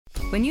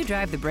When you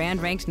drive the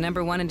brand ranked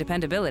 #1 in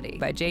dependability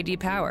by J.D.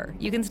 Power,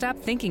 you can stop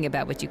thinking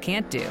about what you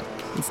can't do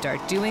and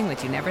start doing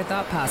what you never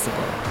thought possible.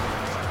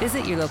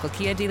 Visit your local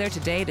Kia dealer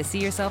today to see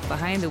yourself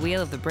behind the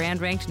wheel of the brand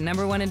ranked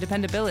 #1 in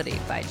dependability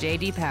by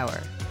J.D.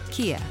 Power.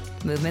 Kia,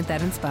 movement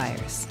that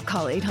inspires.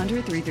 Call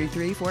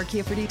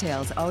 800-333-4KIA for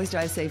details. Always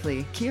drive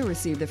safely. Kia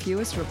received the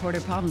fewest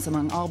reported problems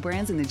among all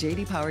brands in the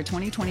J.D. Power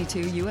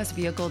 2022 U.S.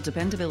 Vehicle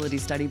Dependability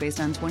Study based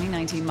on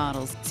 2019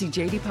 models. See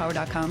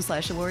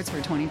jdpower.com/awards for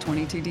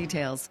 2022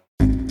 details.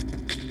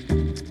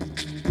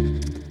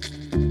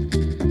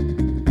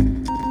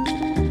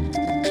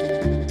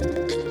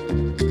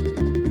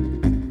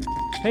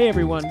 Hey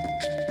everyone,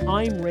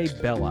 I'm Ray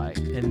Belli,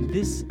 and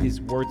this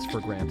is Words for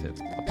Granted,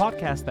 a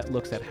podcast that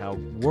looks at how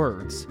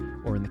words,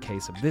 or in the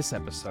case of this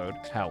episode,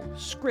 how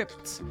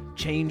scripts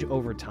change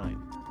over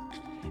time.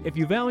 If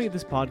you value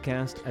this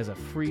podcast as a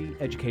free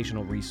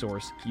educational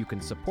resource, you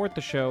can support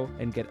the show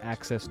and get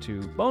access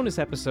to bonus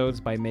episodes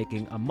by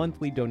making a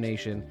monthly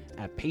donation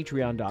at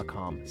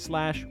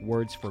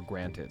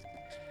patreon.com/wordsforgranted.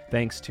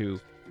 Thanks to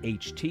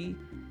HT,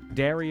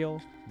 Daryl,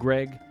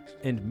 Greg,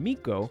 and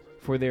Miko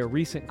for their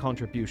recent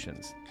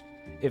contributions.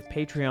 If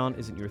Patreon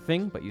isn't your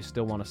thing, but you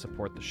still want to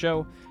support the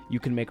show, you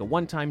can make a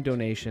one-time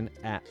donation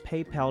at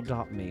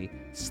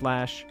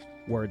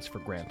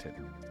paypal.me/wordsforgranted.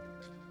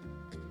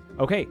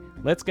 Okay,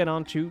 let's get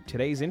on to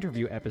today's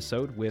interview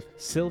episode with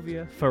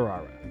Silvia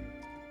Ferrara.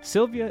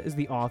 Silvia is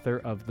the author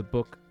of the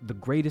book The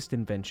Greatest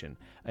Invention,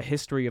 A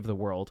History of the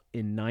World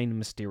in 9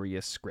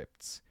 Mysterious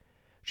Scripts.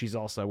 She's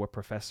also a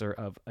professor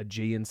of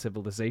Aegean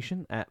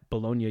civilization at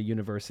Bologna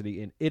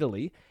University in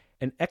Italy,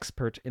 an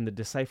expert in the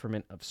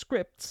decipherment of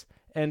scripts,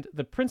 and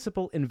the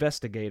principal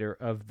investigator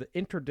of the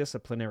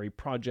interdisciplinary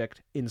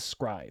project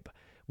INSCRIBE,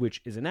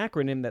 which is an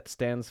acronym that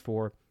stands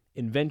for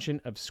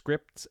Invention of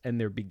Scripts and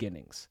Their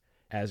Beginnings.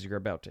 As you're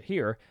about to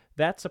hear,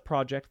 that's a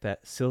project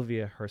that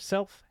Silvia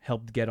herself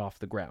helped get off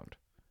the ground.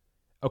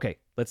 Okay,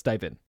 let's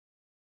dive in.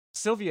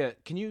 Silvia,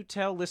 can you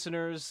tell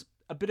listeners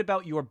a bit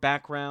about your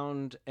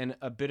background and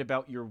a bit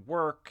about your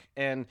work,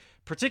 and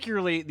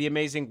particularly the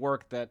amazing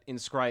work that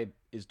INSCRIBE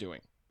is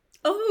doing?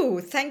 Oh,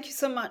 thank you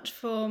so much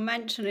for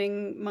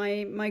mentioning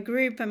my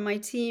group and my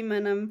team.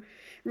 And I'm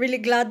really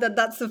glad that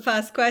that's the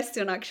first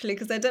question, actually,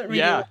 because I don't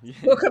really want to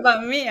talk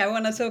about me. I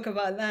want to talk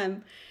about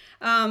them.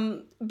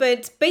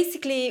 But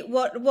basically,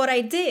 what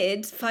I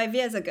did 5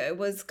 years ago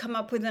was come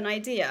up with an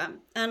idea,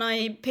 and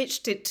I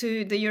pitched it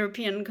to the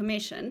European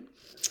Commission,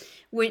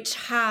 which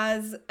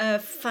has a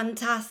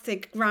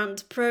fantastic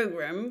grant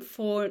program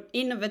for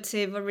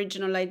innovative,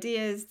 original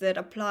ideas that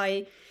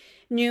apply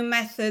new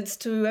methods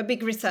to a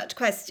big research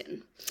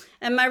question.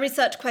 And my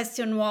research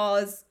question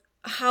was,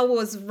 how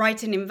was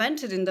writing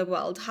invented in the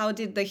world? How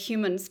did the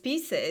human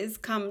species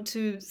come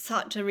to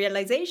such a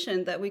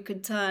realization that we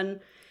could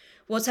turn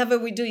whatever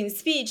we do in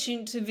speech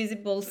into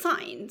visible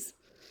signs?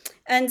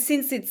 And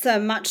since it's a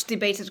much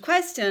debated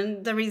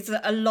question, there is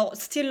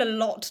still a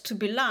lot to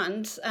be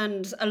learned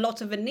and a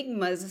lot of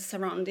enigmas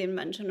surround the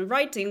invention of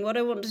writing. What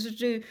I wanted to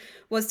do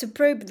was to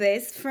probe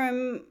this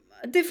from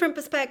a different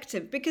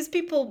perspective, because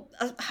people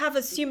have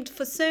assumed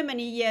for so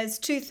many years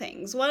two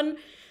things. One,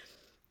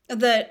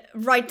 that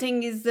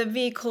writing is the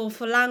vehicle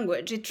for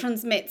language. It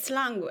transmits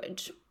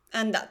language,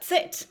 and that's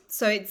it.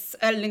 So it's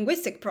a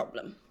linguistic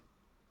problem,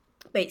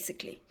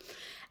 basically.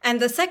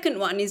 And the second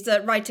one is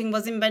that writing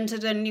was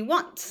invented only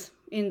once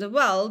in the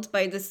world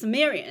by the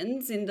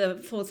Sumerians in the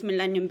 4th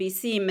millennium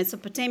BC in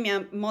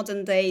Mesopotamia,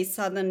 modern-day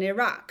southern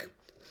Iraq.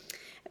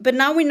 But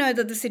now we know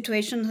that the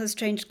situation has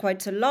changed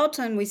quite a lot,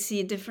 and we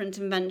see different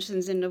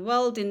inventions in the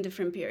world in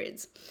different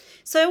periods.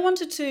 So I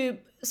wanted to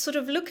sort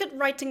of look at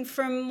writing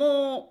from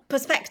more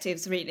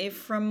perspectives, really,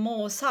 from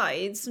more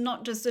sides,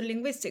 not just a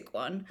linguistic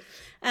one.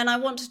 And I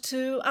wanted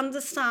to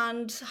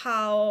understand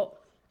how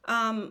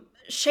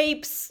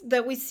shapes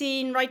that we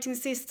see in writing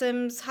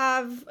systems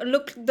have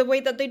looked the way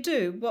that they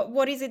do.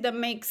 What is it that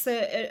makes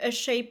a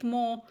shape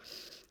more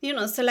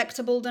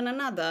selectable than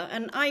another,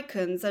 and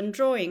icons and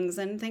drawings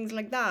and things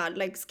like that,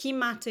 like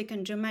schematic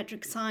and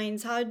geometric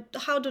signs,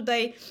 how do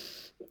they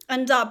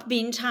end up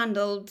being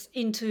channeled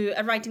into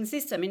a writing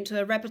system, into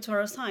a repertoire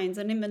of signs,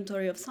 an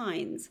inventory of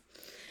signs?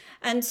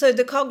 And so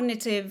the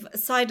cognitive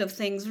side of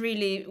things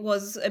really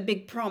was a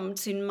big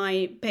prompt in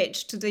my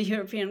pitch to the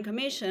European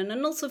Commission,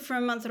 and also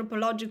from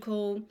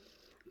anthropological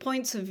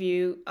points of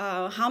view,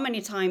 how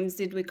many times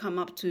did we come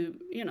up to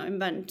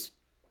invent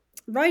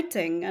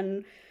writing,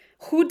 and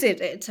who did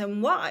it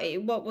and why?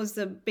 What was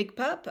the big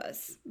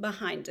purpose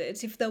behind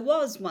it, if there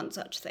was one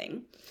such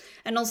thing?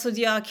 And also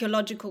the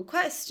archaeological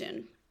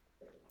question.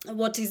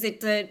 What is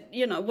it that,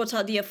 what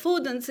are the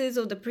affordances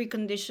or the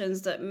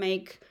preconditions that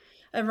make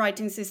a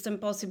writing system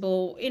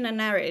possible in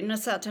an area, in a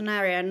certain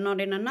area, and not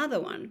in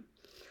another one?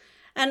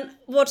 And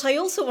what I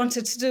also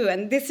wanted to do,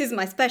 and this is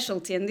my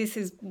specialty, and this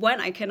is when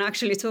I can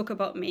actually talk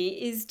about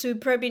me, is to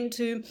probe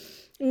into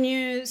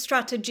new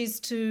strategies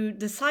to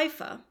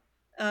decipher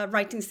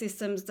writing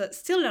systems that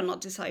still are not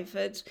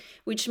deciphered,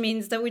 which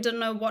means that we don't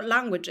know what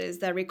languages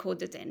they're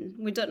recorded in.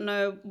 We don't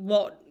know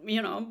what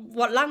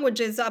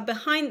languages are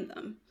behind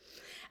them.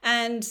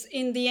 And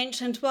in the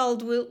ancient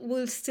world,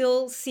 we'll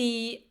still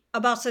see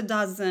about a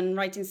dozen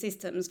writing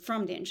systems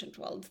from the ancient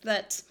world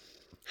that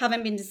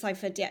haven't been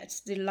deciphered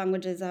yet. The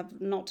languages have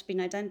not been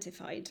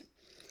identified.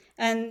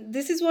 And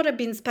this is what I've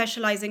been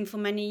specializing for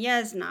many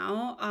years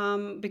now,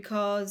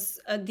 because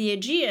the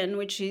Aegean,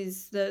 which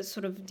is the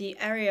sort of the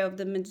area of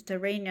the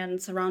Mediterranean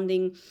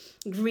surrounding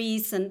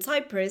Greece and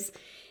Cyprus,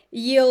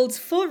 yields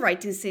 4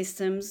 writing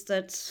systems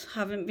that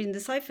haven't been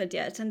deciphered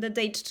yet, and they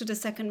date to the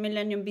 2nd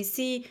millennium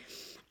BC.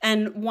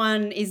 And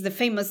one is the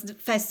famous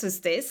Festus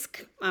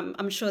disc.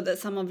 I'm sure that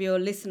some of your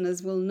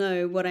listeners will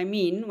know what I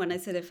mean when I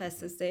say the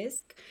Festus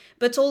disc.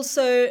 But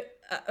also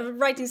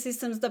writing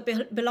systems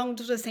that belong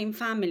to the same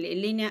family,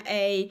 Linear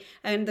A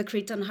and the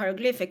Cretan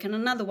hieroglyphic, and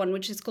another one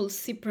which is called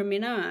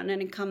Cyprominoan, and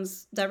it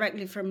comes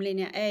directly from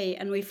Linear A,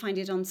 and we find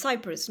it on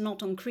Cyprus,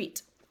 not on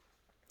Crete.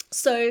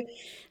 So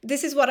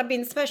this is what I've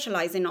been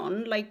specializing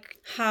on, like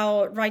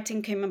how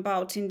writing came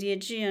about in the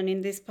Aegean,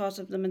 in this part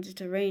of the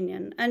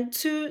Mediterranean, and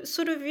to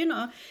sort of,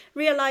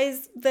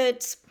 realize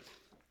that,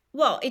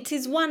 well, it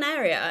is one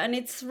area and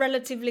it's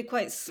relatively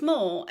quite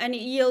small, and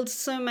it yields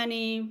so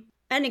many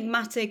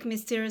enigmatic,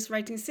 mysterious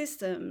writing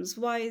systems.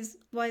 Why is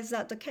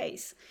that the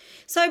case?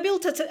 So I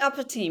built up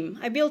a team.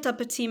 I built up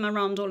a team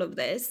around all of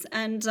this,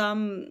 and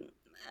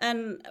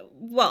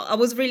well, I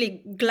was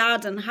really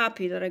glad and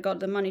happy that I got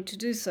the money to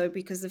do so,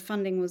 because the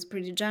funding was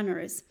pretty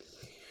generous.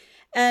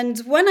 And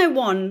when I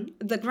won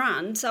the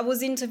grant, I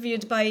was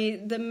interviewed by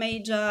the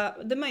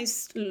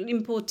most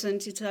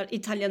important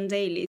Italian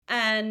daily,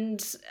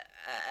 and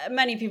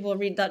many people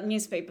read that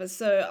newspaper.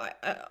 So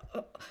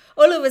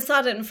all of a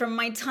sudden, from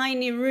my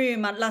tiny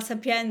room at La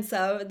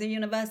Sapienza, the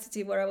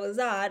university where I was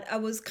at, I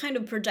was kind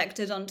of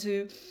projected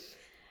onto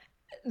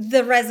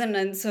the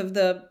resonance of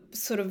the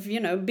sort of,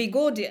 big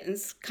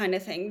audience kind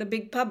of thing, the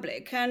big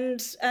public.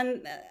 And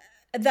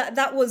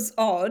that was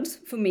odd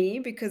for me,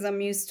 because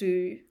I'm used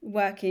to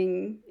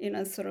working in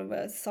a sort of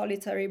a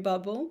solitary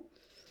bubble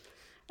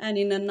and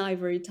in an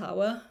ivory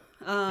tower,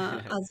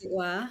 as it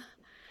were.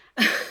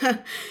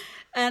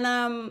 And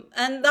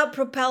that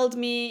propelled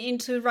me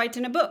into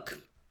writing a book.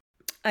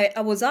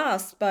 I was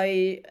asked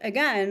by,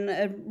 again,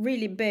 a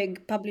really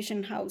big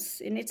publishing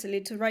house in Italy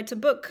to write a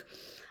book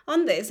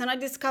on this, and I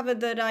discovered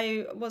that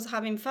I was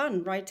having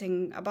fun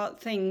writing about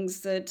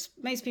things that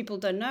most people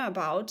don't know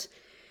about,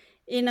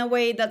 in a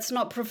way that's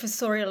not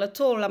professorial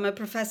at all. I'm a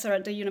professor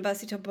at the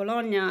University of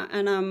Bologna,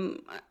 and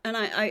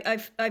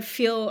I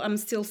feel I'm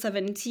still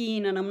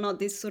 17, and I'm not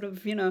this sort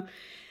of,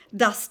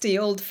 dusty,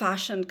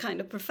 old-fashioned kind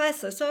of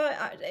professor. So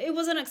it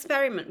was an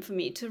experiment for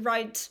me to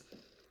write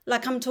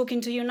like I'm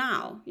talking to you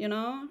now,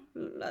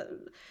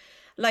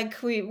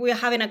 like we're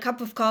having a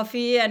cup of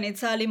coffee and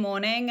it's early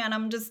morning, and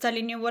I'm just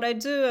telling you what I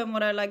do and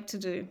what I like to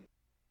do.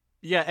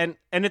 Yeah,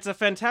 and it's a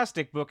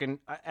fantastic book, and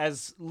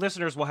as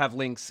listeners will have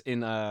links in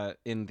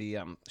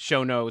the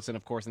show notes and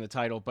of course in the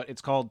title, but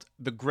it's called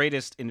The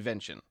Greatest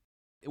Invention.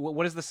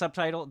 What is the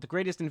subtitle? The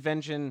Greatest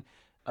Invention.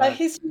 A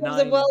History of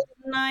the World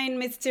of 9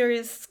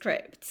 Mysterious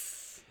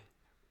Scripts.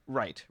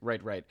 Right.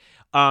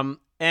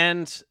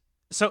 And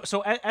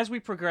so as we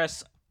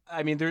progress,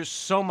 I mean, there's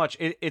so much.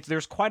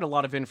 There's quite a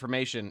lot of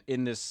information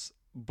in this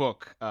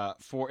book.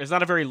 It's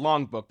not a very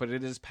long book, but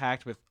it is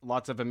packed with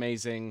lots of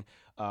amazing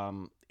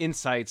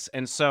insights.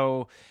 And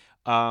so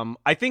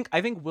I think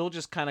we'll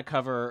just kind of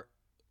cover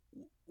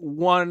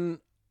one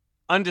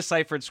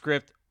undeciphered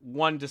script,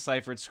 one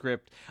deciphered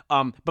script.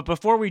 But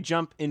before we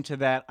jump into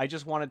that, I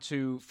just wanted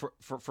to,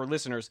 for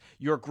listeners,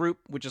 your group,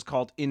 which is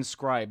called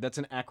Inscribe, that's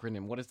an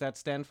acronym. What does that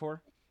stand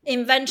for?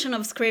 Invention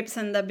of Scripts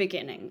and Their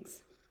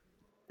Beginnings.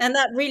 And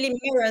that really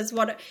mirrors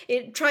what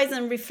it tries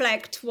and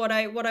reflect what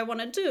I want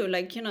to do,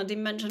 like, the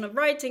invention of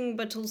writing,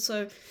 but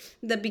also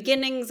the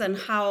beginnings and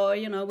how,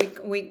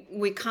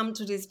 we come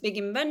to this big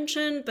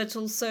invention, but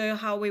also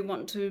how we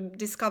want to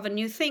discover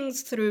new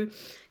things through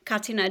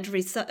cutting edge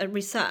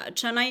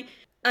research. And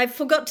I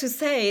forgot to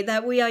say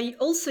that we are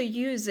also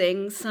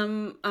using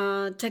some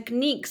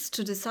techniques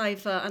to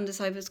decipher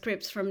undeciphered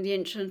scripts from the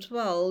ancient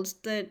world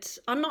that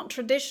are not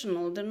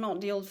traditional. They're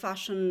not the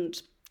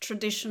old-fashioned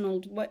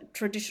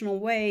traditional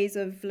ways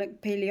of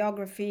like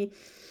paleography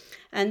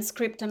and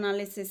script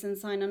analysis and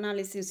sign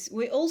analysis.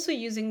 We're also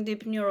using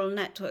deep neural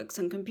networks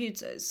and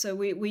computers. So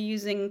we're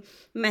using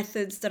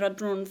methods that are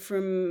drawn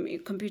from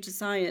computer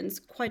science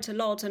quite a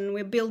lot, and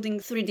we're building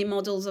 3D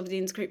models of the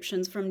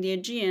inscriptions from the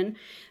Aegean,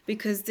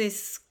 because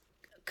this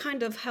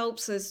kind of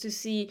helps us to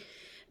see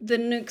the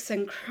nooks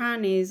and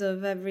crannies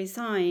of every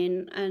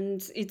sign.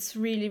 And it's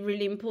really,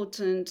 really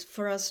important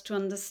for us to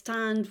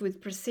understand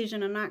with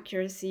precision and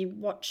accuracy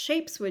what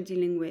shapes we're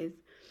dealing with.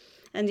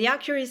 And the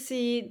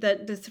accuracy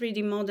that the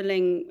 3D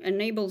modeling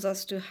enables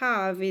us to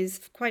have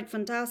is quite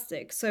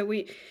fantastic. So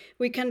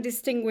we can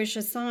distinguish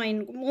a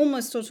sign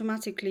almost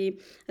automatically,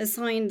 a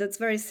sign that's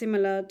very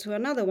similar to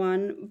another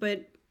one,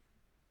 but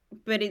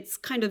it's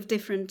kind of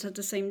different at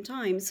the same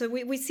time. So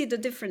we see the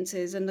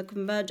differences and the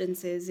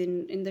convergences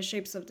in the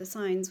shapes of the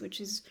signs,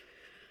 which is,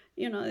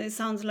 it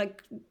sounds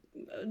like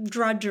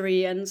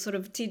drudgery and sort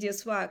of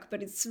tedious work,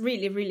 but it's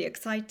really, really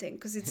exciting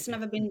because it's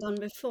never been done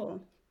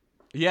before.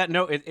 Yeah,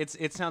 no,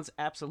 it sounds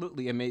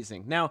absolutely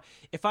amazing. Now,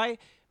 if I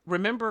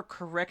remember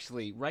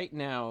correctly, right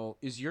now,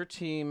 is your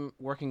team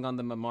working on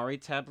the Mamari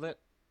tablet?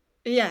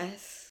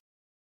 Yes.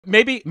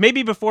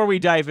 Maybe before we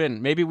dive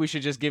in, maybe we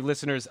should just give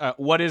listeners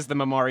what is the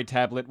Mamari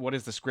tablet, what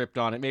is the script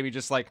on it, maybe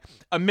just like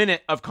a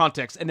minute of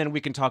context, and then we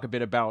can talk a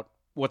bit about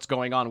what's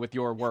going on with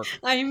your work.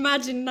 I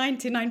imagine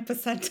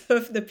 99%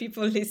 of the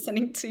people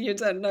listening to you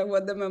don't know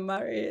what the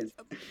Mamari is.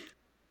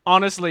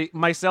 Honestly,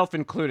 myself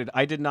included,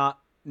 I did not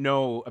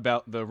know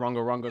about the Rongo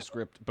Rongo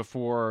script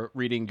before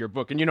reading your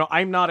book. And,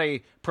 I'm not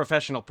a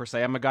professional per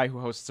se. I'm a guy who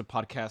hosts a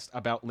podcast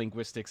about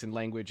linguistics and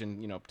language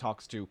and,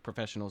 talks to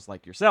professionals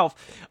like yourself.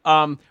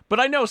 But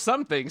I know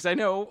some things. I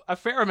know a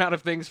fair amount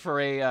of things for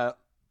a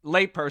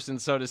layperson,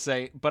 so to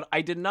say. But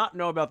I did not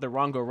know about the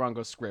Rongo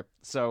Rongo script.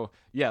 So,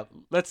 yeah,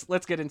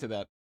 let's get into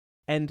that.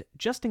 And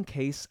just in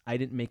case I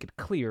didn't make it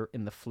clear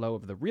in the flow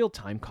of the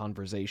real-time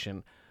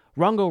conversation,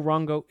 Rongo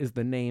Rongo is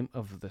the name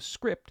of the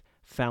script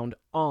found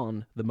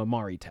on the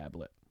Mamari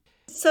tablet.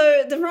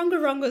 So the Rongo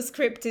Rongo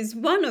script is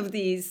one of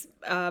these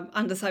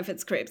undeciphered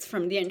scripts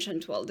from the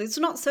ancient world. It's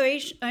not so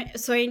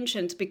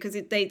ancient because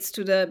it dates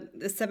to the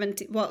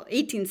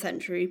 18th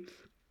century,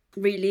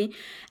 really.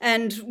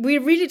 And we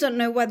really don't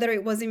know whether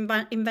it was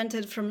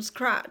invented from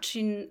scratch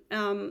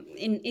on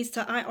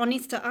Easter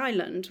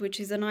Island, which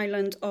is an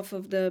island off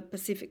of the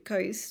Pacific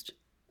coast,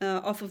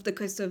 off of the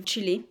coast of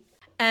Chile.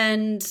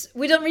 And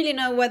we don't really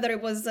know whether it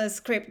was a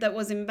script that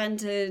was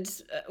invented,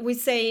 we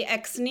say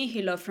ex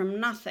nihilo, from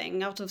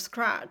nothing, out of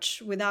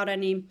scratch, without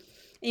any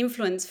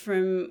influence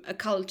from a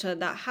culture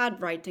that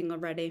had writing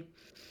already.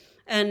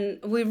 And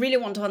we really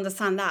want to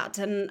understand that.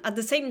 And at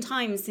the same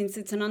time, since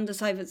it's an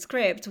undeciphered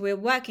script, we're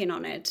working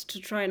on it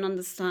to try and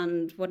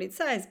understand what it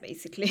says,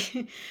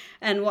 basically,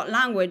 and what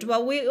language.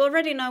 Well, we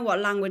already know what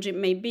language it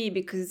may be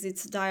because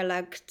it's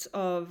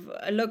a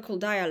local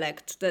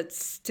dialect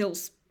that's still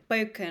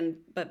spoken,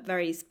 but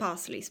very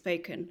sparsely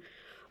spoken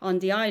on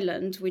the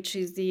island, which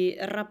is the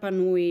Rapa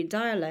Nui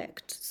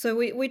dialect. So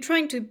we're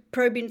trying to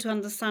probe into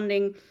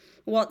understanding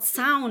what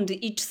sound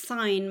each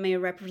sign may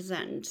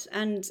represent.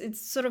 And it's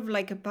sort of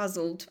like a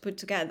puzzle to put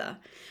together,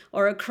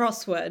 or a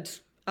crossword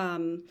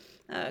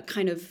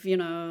kind of,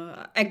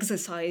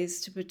 exercise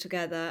to put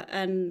together.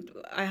 And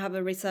I have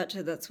a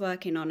researcher that's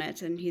working on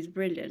it, and he's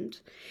brilliant.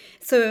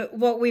 So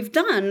what we've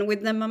done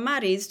with the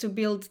Mamari is to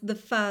build the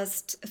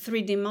first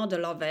 3D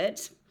model of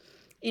it,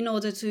 in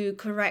order to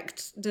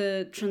correct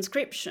the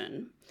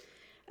transcription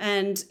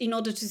and in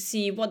order to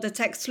see what the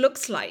text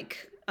looks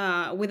like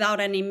without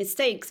any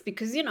mistakes.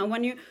 Because,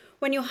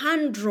 when you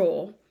hand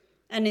draw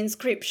an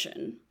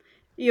inscription,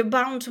 you're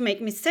bound to make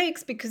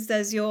mistakes because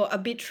there's your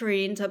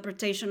arbitrary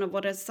interpretation of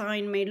what a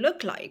sign may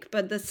look like.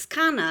 But the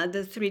scanner,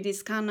 the 3D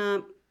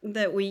scanner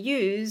that we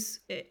use,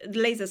 the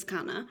laser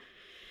scanner,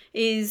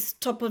 is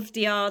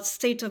top-of-the-art,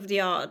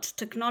 state-of-the-art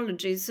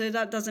technology, so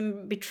that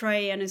doesn't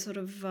betray any sort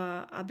of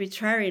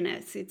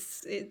arbitrariness.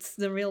 It's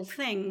the real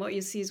thing. What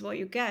you see is what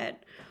you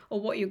get, or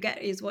what you get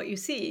is what you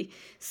see.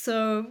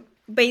 So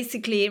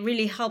basically, it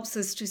really helps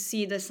us to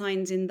see the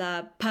signs in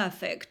their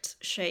perfect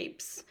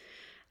shapes.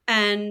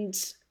 And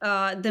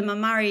the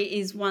Mamari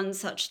is one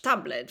such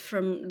tablet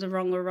from the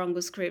Rongo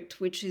Rongo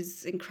script, which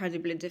is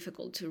incredibly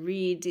difficult to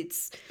read.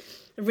 It's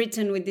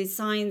written with these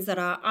signs that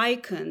are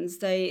icons.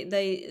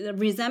 They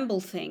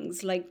resemble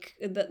things like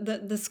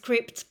the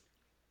script,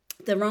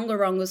 the Rongo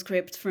Rongo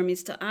script from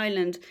Easter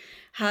Island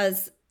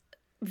has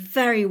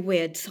very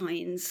weird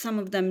signs. Some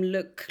of them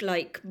look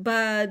like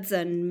birds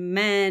and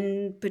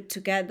men put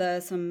together,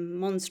 some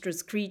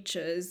monstrous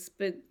creatures,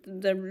 but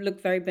they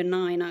look very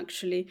benign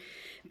actually.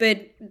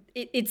 But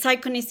its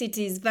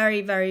iconicity is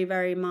very, very,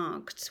 very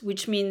marked,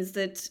 which means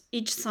that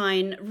each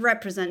sign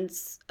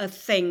represents a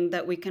thing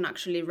that we can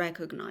actually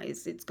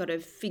recognize. It's got a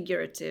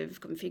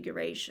figurative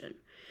configuration,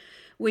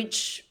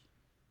 which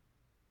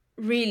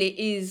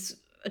really is,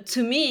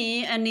 to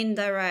me, an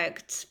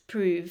indirect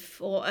proof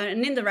or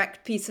an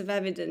indirect piece of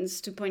evidence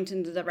to point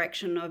in the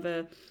direction of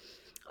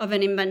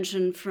an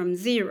invention from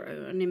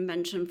zero, an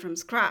invention from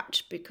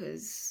scratch,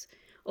 because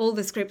all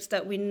the scripts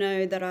that we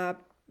know that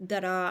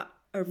are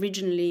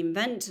originally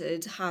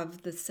invented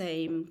have the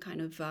same kind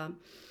of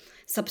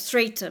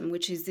substratum,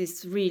 which is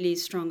this really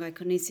strong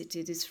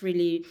iconicity, this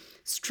really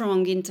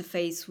strong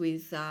interface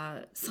with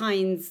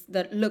signs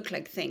that look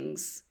like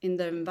things in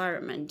the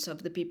environment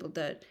of the people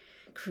that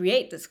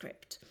create the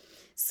script.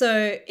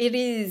 So it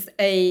is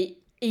an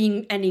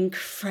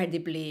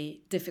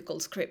incredibly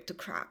difficult script to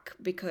crack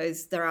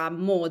because there are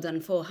more than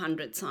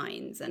 400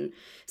 signs, and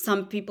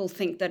some people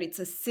think that it's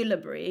a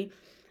syllabary.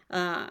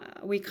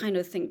 We kind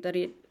of think that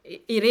it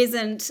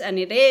isn't, and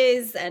it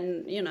is,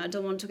 and I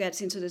don't want to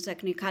get into the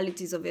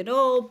technicalities of it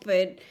all,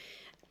 but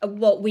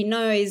what we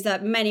know is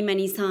that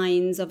many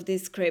signs of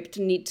this script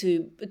need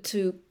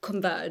to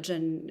converge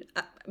and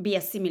be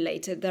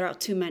assimilated. There are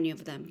too many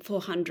of them.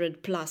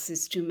 400 plus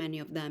is too many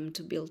of them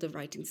to build a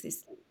writing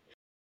system.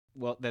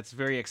 Well, that's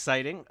very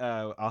exciting.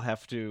 I'll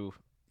have to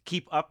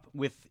keep up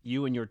with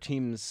you and your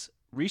team's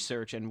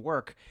research and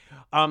work.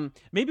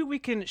 Maybe we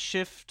can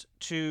shift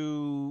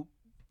to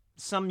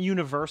some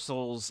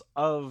universals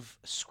of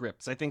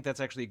scripts. I think that's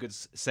actually a good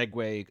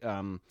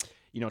segue,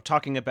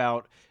 talking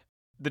about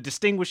the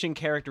distinguishing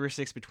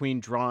characteristics between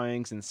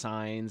drawings and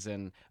signs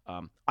and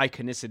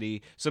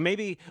iconicity. So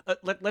maybe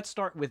let's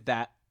start with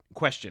that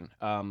question.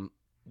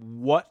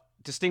 What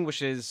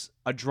distinguishes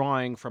a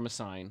drawing from a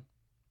sign?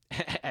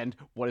 And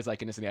what is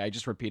iconicity? I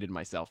just repeated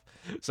myself.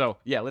 So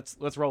yeah,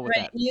 let's roll with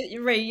that.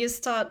 You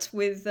start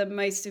with the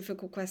most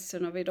difficult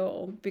question of it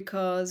all,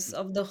 because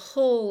of the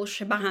whole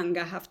shebang,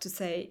 I have to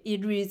say.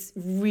 It is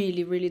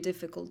really, really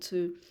difficult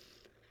to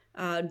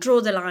draw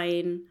the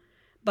line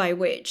by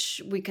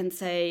which we can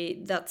say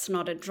that's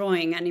not a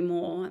drawing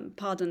anymore, and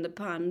pardon the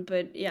pun,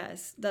 but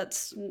yes,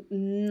 that's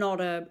not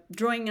a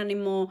drawing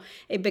anymore.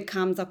 It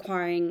becomes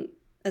acquiring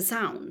a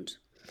sound.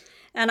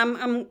 And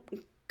I'm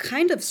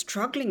kind of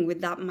struggling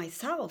with that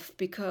myself,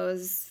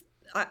 because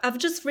I've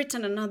just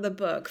written another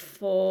book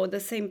for the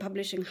same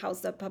publishing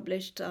house that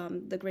published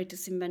The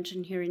Greatest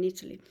Invention here in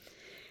Italy,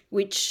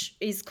 which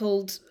is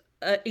called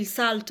Il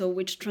Salto,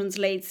 which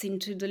translates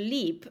into The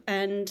Leap.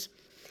 And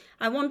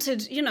I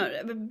wanted,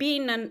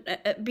 being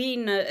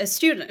a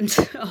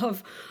student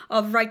of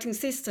writing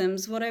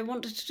systems, what I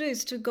wanted to do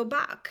is to go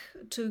back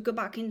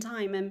in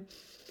time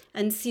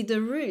and see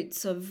the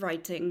roots of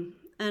writing.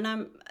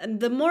 And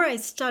the more I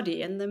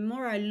study and the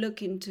more I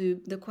look into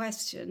the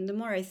question, the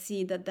more I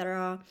see that there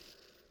are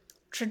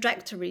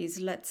trajectories,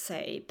 let's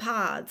say,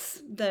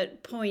 paths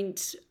that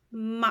point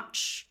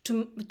much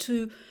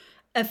to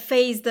a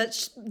phase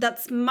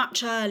that's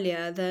much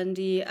earlier than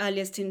the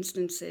earliest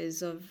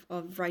instances of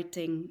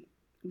writing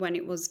when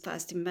it was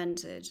first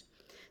invented.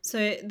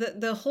 So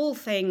the whole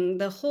thing,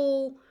 the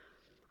whole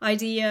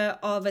idea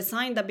of a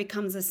sign that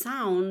becomes a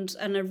sound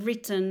and a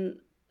written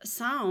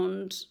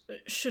sound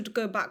should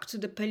go back to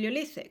the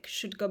Paleolithic,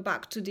 should go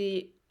back to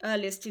the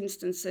earliest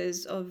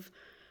instances of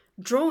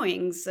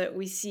drawings that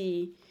we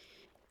see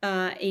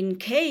in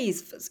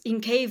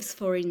caves,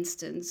 for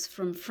instance,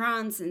 from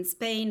France and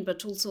Spain,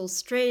 but also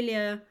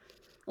Australia,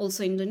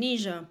 also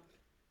Indonesia.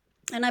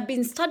 And I've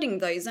been studying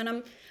those,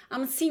 and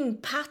I'm seeing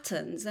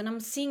patterns, and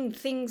I'm seeing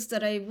things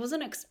that I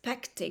wasn't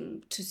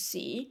expecting to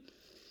see.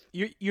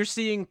 You're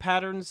seeing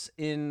patterns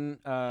in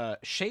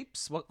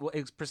shapes? What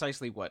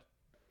precisely what?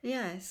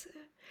 Yes,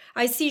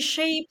 I see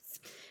shapes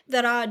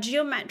that are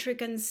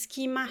geometric and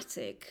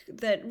schematic,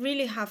 that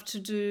really have to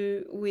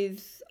do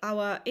with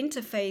our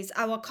interface,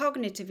 our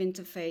cognitive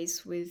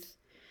interface with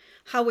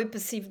how we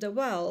perceive the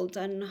world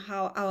and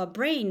how our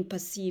brain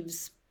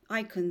perceives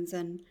icons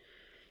and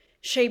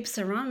shapes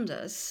around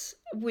us,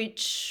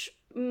 which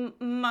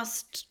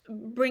must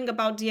bring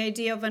about the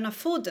idea of an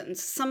affordance.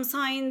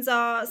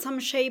 Some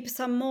shapes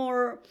are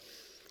more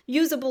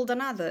usable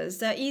than others.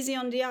 They're easy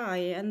on the eye,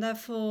 and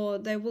therefore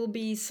they will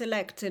be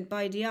selected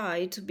by the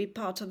eye to be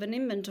part of an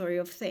inventory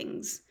of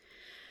things.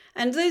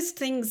 And those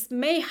things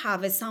may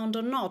have a sound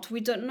or not. We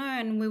don't know,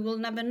 and we will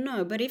never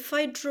know. But if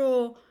I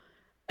draw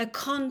a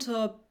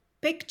contour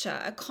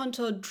picture, a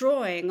contour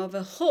drawing of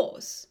a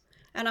horse,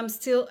 and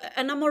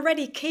I'm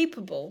already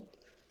capable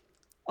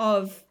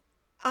of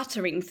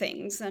uttering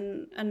things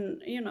and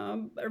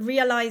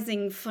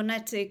realizing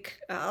phonetic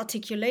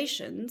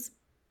articulations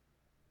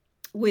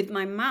with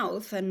my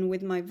mouth and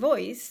with my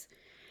voice,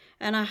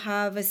 and I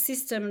have a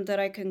system that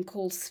I can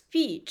call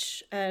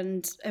speech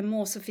and a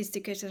more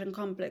sophisticated and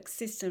complex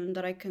system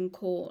that I can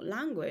call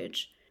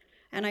language,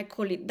 and I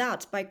call it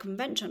that by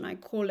convention. I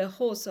call a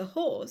horse,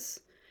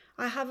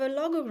 I have a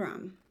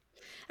logogram.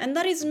 And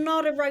that is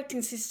not a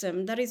writing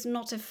system. That is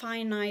not a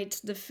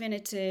finite,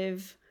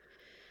 definitive,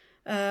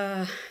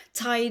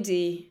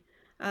 tidy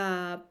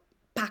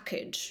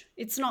package.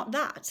 It's not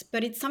that,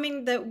 but it's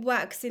something that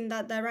works in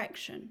that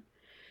direction.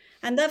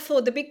 And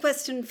therefore, the big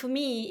question for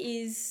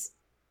me is,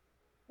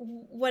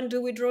 when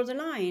do we draw the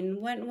line?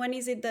 When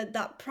is it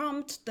that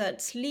prompt,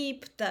 that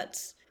leap,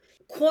 that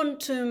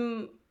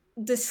quantum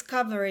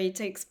discovery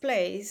takes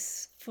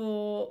place,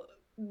 for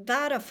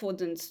that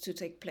affordance to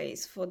take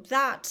place, for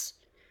that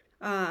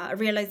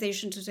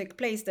realization to take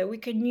place, that we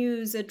can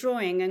use a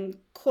drawing and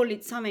call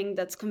it something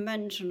that's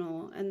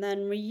conventional, and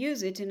then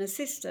reuse it in a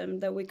system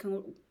that we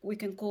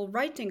can call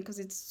writing, because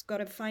it's got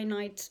a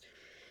finite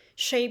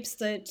shapes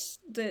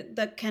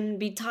that can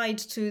be tied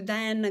to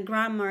then a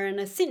grammar and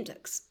a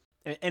syntax.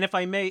 And if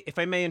I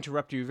may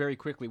interrupt you very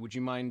quickly, would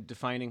you mind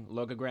defining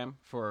logogram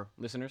for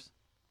listeners?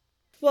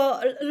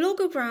 Well,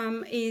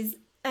 logogram is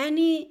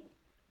any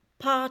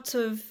part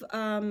of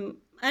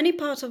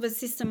a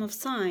system of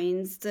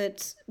signs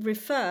that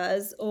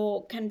refers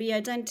or can be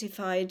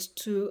identified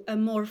to a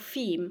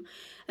morpheme.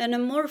 And a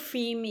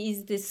morpheme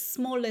is the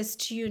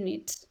smallest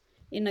unit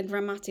in a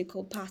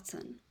grammatical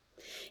pattern.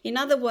 In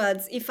other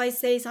words, if I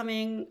say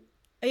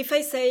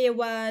a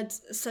word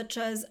such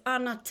as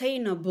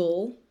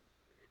unattainable,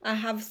 I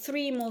have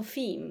three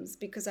morphemes,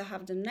 because I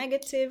have the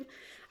negative,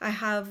 I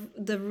have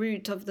the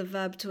root of the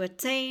verb to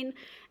attain,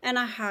 and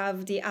I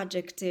have the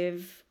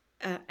adjective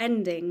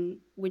ending,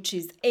 which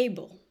is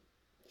able.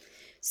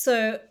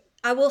 So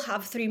I will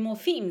have three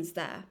morphemes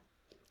there.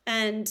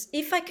 And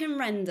if I can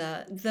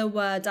render the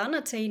word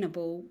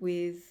unattainable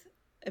with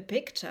a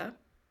picture,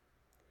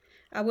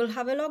 I will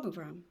have a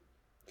logogram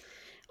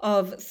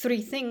of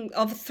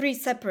three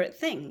separate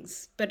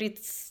things, but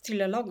it's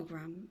still a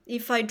logogram.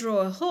 If I draw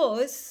a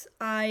horse,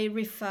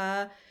 and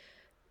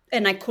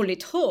I call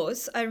it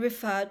horse, I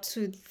refer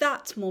to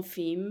that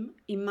morpheme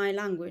in my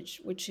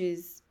language, which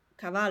is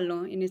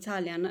cavallo in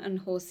Italian and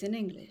horse in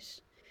English.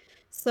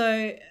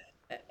 So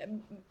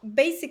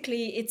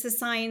basically, it's a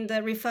sign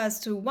that refers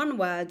to one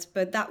word,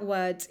 but that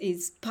word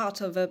is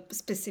part of a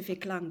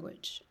specific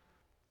language.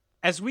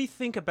 As we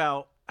think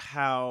about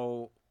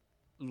how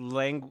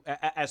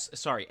as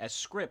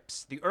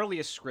scripts, the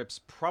earliest scripts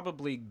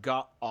probably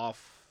got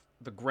off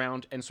the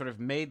ground and sort of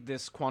made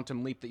this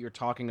quantum leap that you're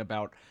talking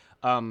about.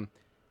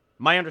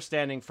 My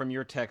understanding from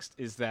your text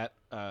is that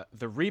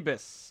the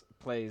rebus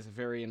plays a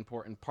very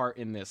important part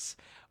in this.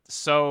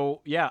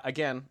 So, yeah,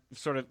 again,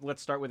 sort of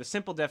let's start with a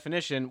simple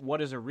definition.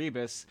 What is a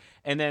rebus?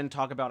 And then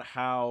talk about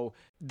how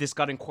this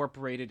got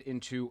incorporated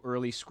into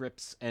early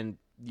scripts and,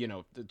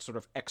 it sort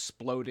of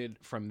exploded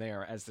from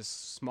there as this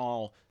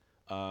small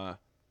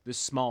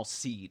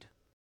seed.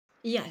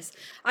 Yes,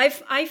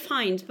 I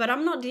find, but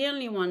I'm not the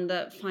only one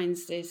that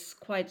finds this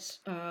quite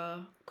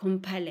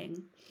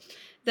compelling,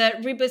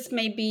 that rebus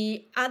may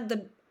be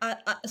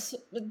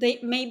they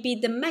may be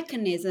the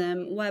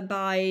mechanism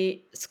whereby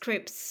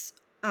scripts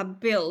are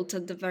built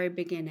at the very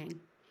beginning.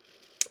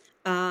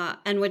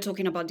 And we're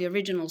talking about the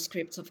original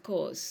scripts, of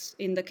course,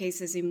 in the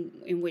cases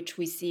in which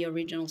we see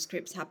original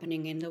scripts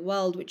happening in the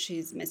world, which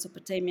is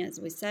Mesopotamia, as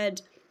we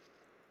said,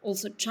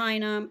 also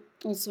China,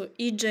 also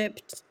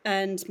Egypt,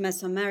 and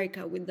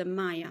Mesoamerica with the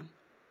Maya.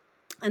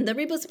 And the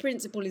rebus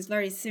principle is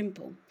very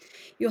simple.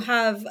 You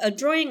have a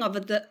drawing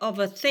of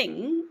a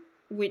thing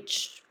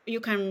which you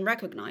can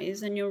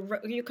recognize, and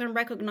you can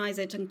recognize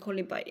it and call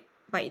it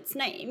by its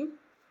name.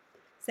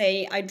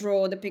 Say, I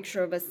draw the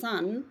picture of a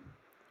sun,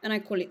 and I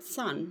call it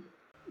sun.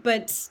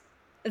 But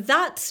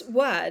that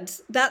word,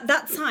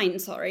 that sign,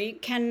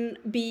 can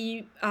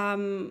be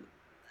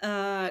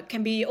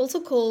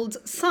also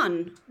called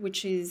sun,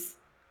 which is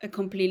a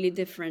completely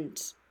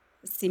different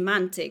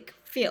semantic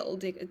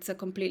field. It's a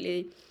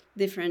completely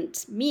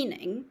different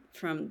meaning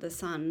from the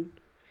sun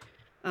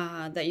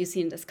that you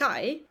see in the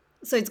sky.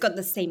 So it's got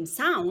the same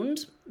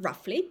sound,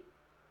 roughly,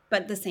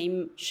 but the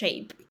same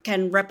shape,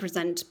 can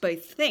represent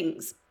both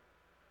things,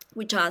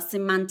 which are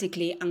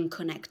semantically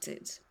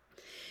unconnected.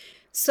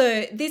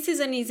 So this is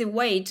an easy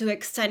way to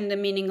extend the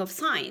meaning of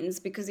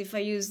signs, because if I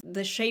use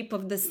the shape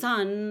of the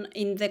sun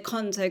in the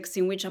context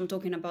in which I'm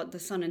talking about the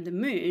sun and the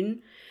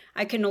moon,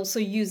 I can also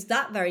use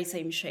that very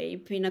same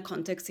shape in a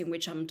context in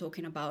which I'm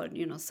talking about,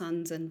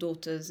 sons and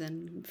daughters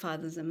and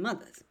fathers and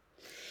mothers.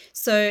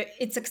 So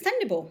it's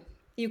extendable.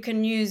 You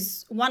can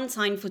use one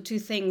sign for two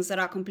things that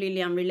are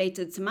completely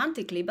unrelated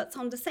semantically, but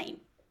sound the same.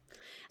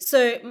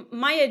 So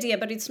my idea,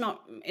 but it's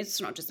not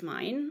just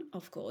mine,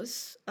 of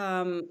course,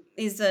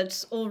 is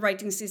that all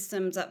writing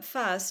systems at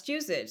first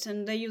use it,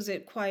 and they use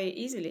it quite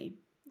easily,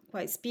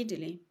 quite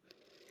speedily.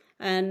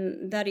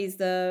 And that is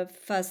the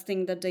first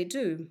thing that they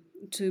do,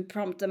 to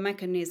prompt a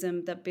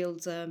mechanism that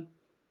builds a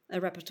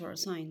repertoire of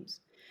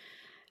signs.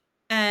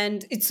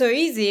 And it's so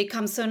easy, it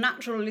comes so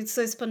natural, it's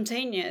so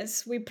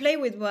spontaneous. We play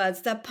with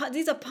words.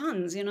 These are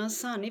puns,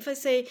 son. If I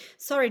say,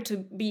 sorry to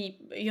be,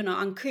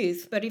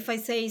 uncouth, but if I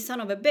say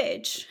son of a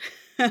bitch,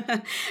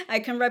 I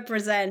can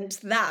represent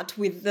that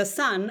with the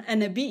sun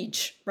and a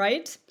beach,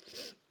 right?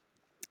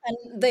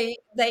 And they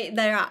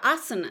are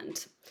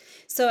assonant.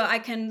 So I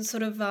can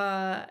sort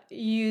of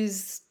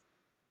use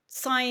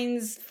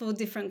signs for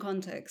different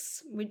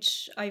contexts,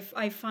 which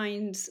I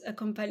find a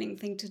compelling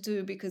thing to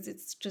do because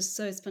it's just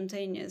so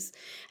spontaneous,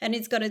 and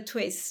it's got a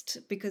twist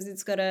because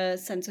it's got a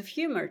sense of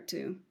humor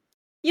too.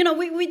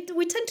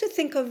 We tend to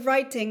think of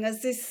writing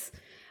as this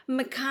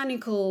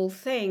mechanical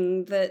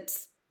thing that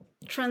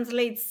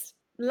translates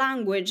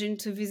language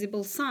into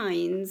visible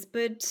signs,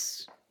 but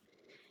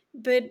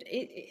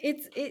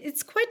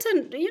it's quite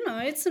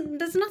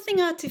there's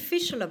nothing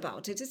artificial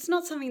about it. It's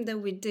not something that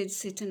we did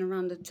sitting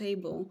around a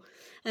table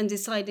and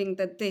deciding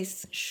that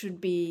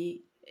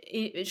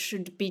it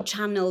should be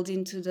channeled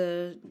into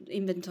the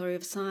inventory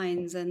of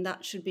signs and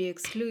that should be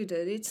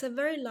excluded. It's a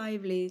very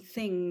lively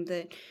thing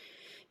that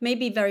may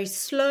be very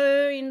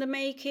slow in the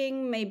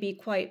making, maybe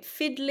quite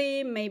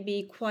fiddly,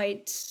 maybe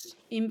quite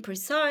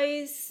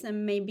imprecise,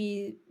 and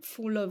maybe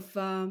full of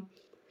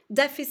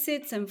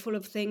deficits and full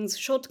of things,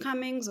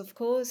 shortcomings, of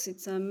course.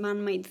 It's a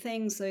man-made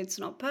thing, so it's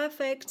not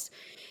perfect.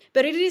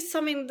 But it is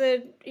something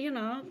that,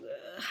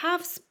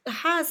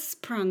 has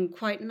sprung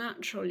quite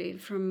naturally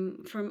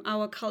from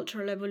our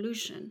cultural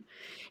evolution.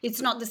 It's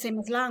not the same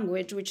as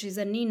language, which is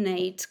an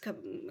innate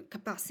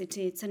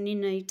capacity. It's an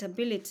innate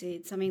ability.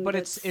 It's something. But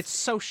it's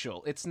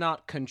social. It's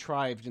not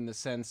contrived in the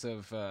sense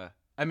of.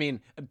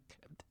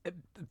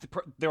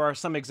 There are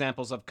some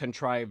examples of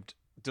contrived,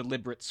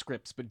 deliberate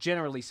scripts, but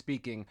generally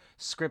speaking,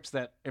 scripts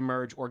that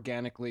emerge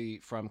organically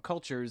from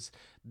cultures,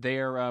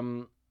 they're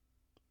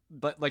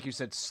but like you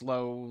said,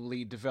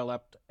 slowly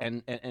developed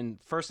and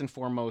first and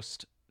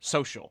foremost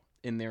social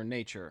in their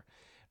nature,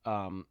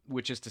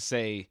 which is to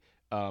say,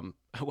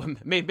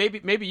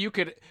 maybe you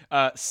could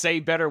say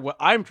better what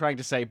I'm trying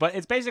to say, but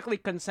it's basically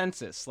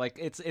consensus. Like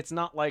it's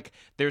not like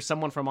there's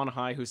someone from on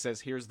high who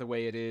says here's the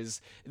way it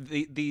is.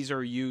 These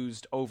are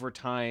used over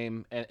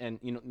time, and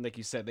you know, like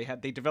you said,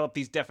 they develop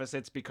these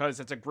deficits because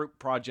it's a group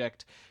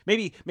project.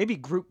 Maybe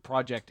group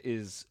project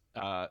is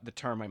the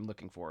term I'm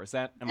looking for.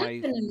 Am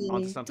I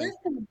onto something?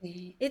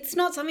 Definitely. It's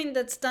not something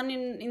that's done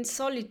in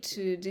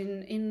solitude,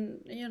 in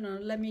you know,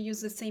 let me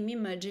use the same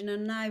image, in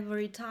an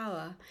ivory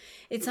tower.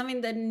 It's something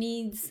that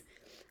needs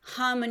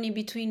harmony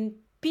between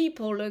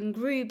people and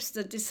groups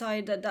that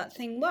decide that that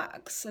thing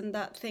works, and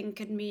that thing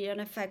can be an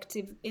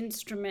effective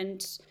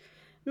instrument,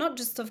 not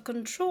just of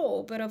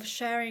control, but of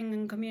sharing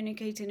and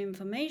communicating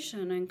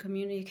information and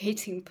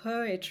communicating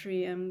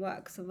poetry and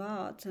works of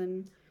art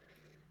and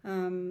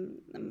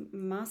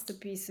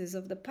masterpieces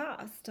of the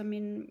past. I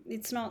mean,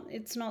 it's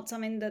not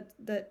something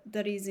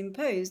that is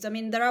imposed. I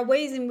mean, there are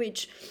ways in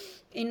which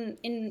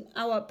in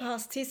our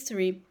past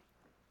history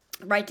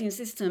writing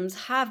systems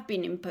have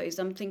been imposed.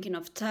 I'm thinking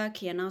of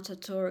Turkey and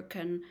Ataturk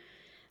and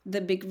the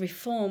big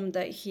reform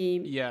that he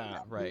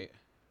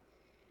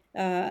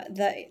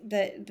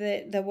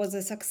that was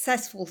a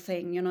successful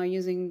thing, you know,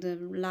 using the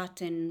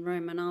Latin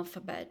Roman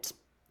alphabet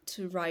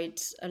to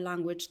write a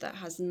language that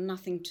has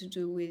nothing to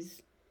do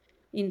with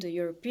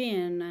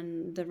Indo-European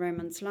and the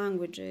Romance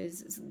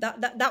languages.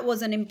 That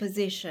was an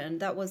imposition.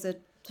 That was a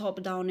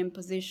top-down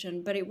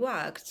imposition, but it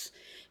worked,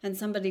 and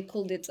somebody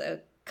called it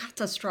a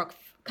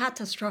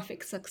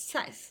catastrophic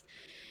success.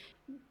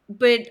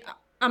 But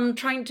I'm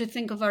trying to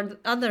think of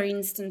other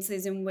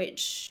instances in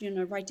which, you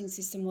know, writing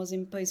system was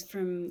imposed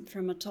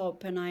from a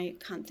top, and I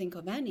can't think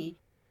of any.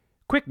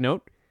 Quick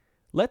note,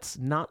 let's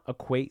not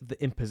equate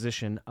the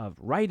imposition of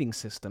writing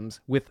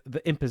systems with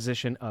the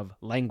imposition of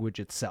language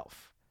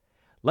itself.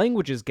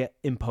 Languages get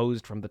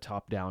imposed from the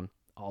top down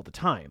all the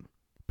time,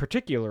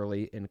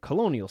 particularly in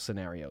colonial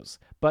scenarios,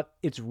 but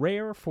it's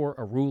rare for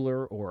a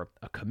ruler or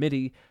a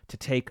committee to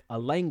take a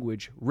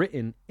language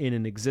written in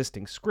an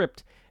existing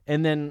script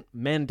and then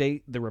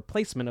mandate the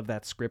replacement of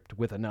that script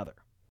with another.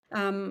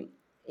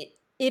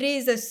 It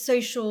is a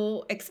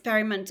social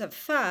experiment at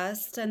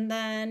first, and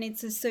then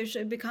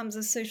it becomes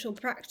a social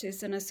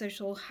practice and a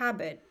social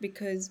habit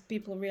because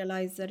people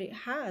realize that it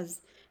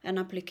has an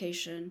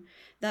application,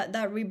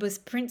 that rebus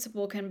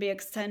principle can be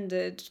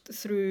extended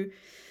through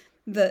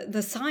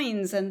the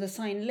signs and the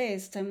sign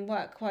list and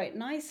work quite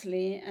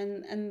nicely,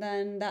 and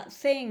then that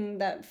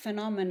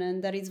phenomenon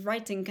that is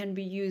writing can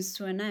be used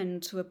to an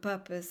end, to a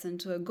purpose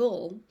and to a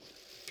goal,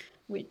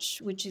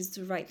 which is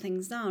to write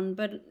things down.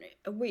 But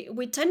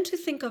we tend to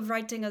think of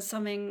writing as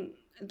something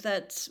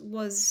that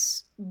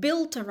was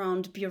built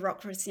around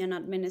bureaucracy and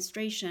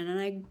administration, and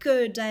I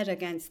go dead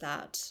against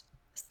that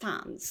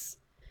stance.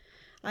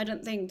 I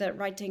don't think that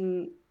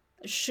writing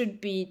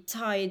should be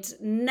tied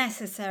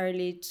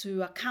necessarily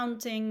to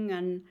accounting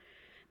and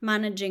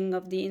managing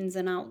of the ins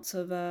and outs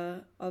of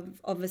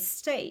a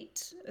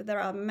state. There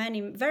are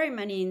very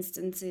many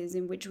instances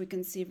in which we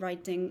can see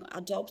writing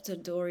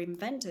adopted or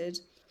invented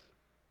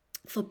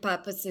for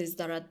purposes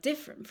that are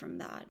different from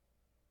that.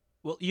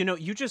 Well, you know,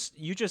 you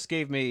just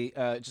gave me,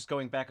 just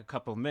going back a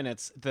couple of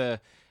minutes,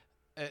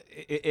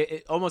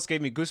 it almost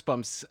gave me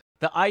goosebumps.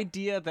 The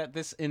idea that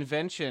this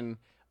invention,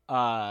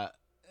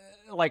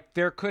 like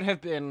there could have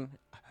been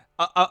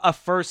a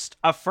first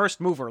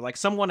mover, like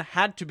someone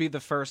had to be the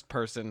first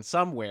person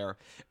somewhere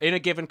in a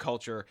given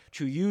culture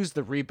to use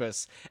the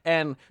rebus.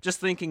 And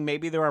just thinking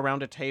maybe they're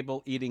around a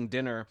table eating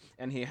dinner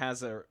and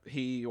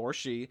he or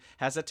she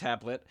has a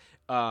tablet,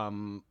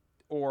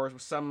 or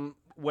some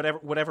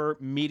whatever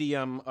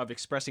medium of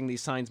expressing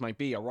these signs might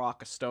be, a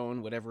rock, a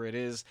stone, whatever it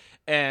is,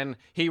 and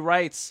he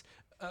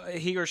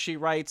or she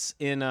writes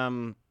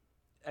in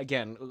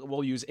again,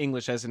 we'll use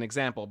English as an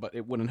example, but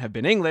it wouldn't have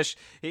been English.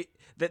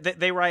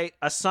 They write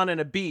a sun and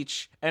a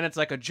beach, and it's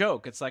like a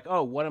joke. It's like,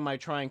 oh, what am I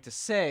trying to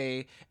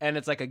say? And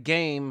it's like a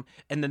game,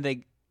 and then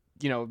they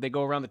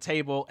go around the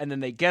table, and then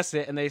they guess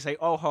it, and they say,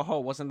 oh, ho,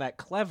 wasn't that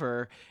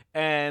clever?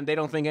 And they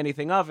don't think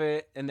anything of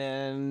it, and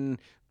then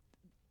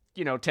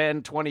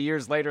 10, 20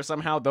 years later,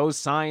 somehow those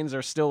signs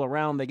are still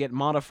around. They get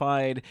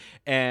modified.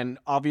 And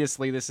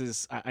obviously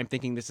I'm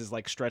thinking this is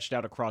like stretched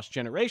out across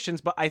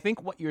generations. But I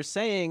think what you're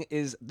saying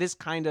is this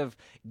kind of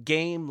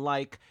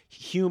game-like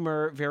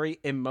humor, very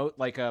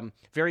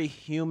very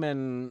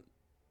human,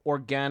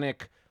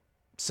 organic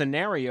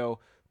scenario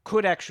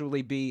could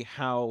actually be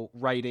how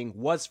writing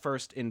was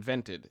first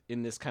invented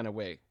in this kind of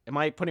way. Am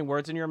I putting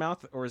words in your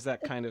mouth, or is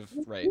that kind of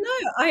right? No,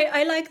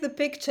 I like the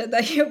picture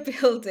that you're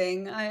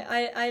building.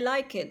 I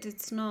like it.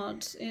 It's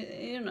not,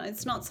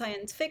 it's not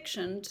science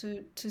fiction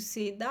to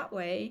see it that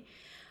way.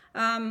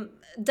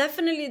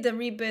 Definitely the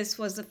rebus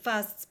was the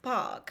first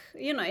spark.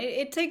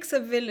 It takes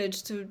a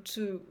village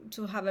to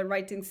have a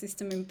writing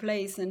system in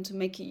place and to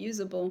make it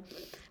usable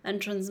and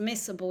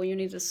transmissible. You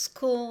need a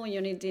school,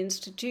 you need the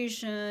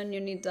institution, you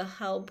need the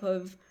help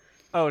of...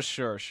 Oh,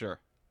 sure.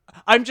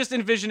 I'm just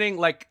envisioning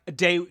like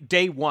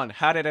day one.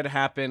 How did it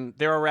happen?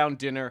 They're around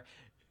dinner.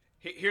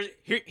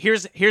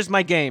 Here's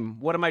my game.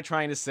 What am I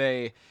trying to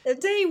say?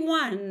 Day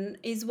one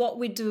is what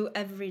we do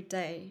every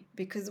day,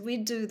 because we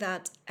do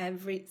that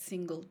every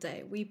single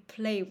day. We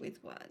play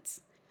with words.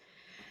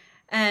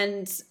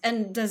 And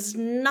there's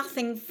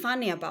nothing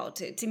funny about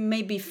it. It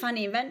may be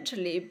funny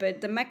eventually, but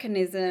the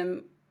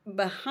mechanism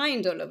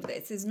behind all of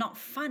this is not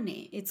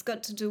funny. It's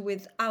got to do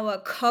with our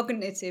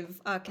cognitive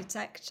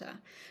architecture,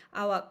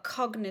 our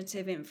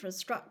cognitive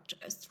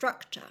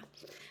structure,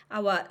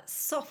 our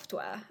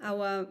software,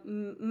 our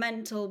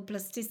mental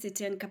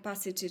plasticity and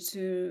capacity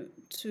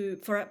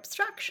for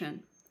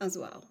abstraction as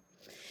well.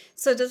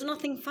 So there's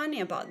nothing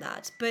funny about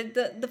that. But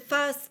the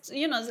first,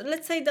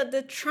 let's say that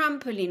the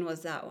trampoline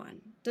was that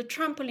one. The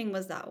trampoline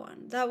was that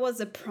one. That was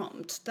a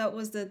prompt. That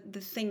was the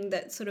thing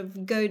that sort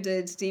of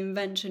goaded the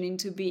invention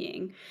into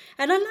being.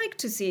 And I like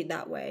to see it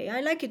that way.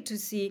 I like to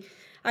see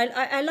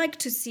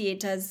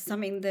it as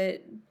something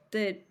that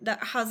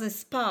has a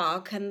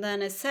spark and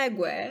then a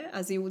segue,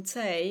 as you would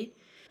say,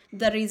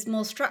 that is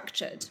more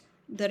structured,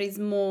 that is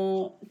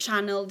more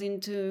channeled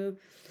into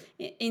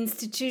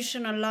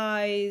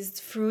institutionalized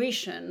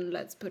fruition,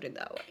 let's put it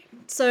that way.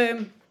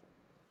 So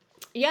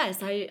yes,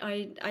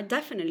 I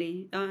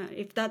definitely,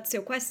 if that's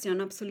your question,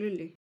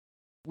 absolutely.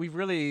 We've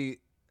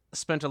really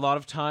spent a lot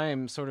of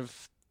time sort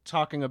of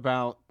talking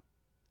about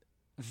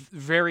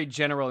very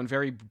general and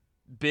very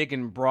big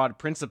and broad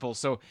principles.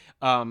 So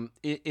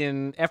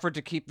in effort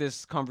to keep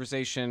this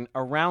conversation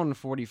around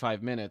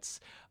 45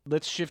 minutes,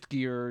 let's shift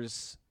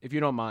gears, if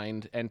you don't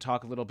mind, and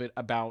talk a little bit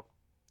about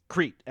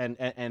Crete and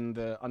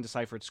the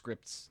undeciphered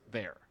scripts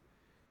there.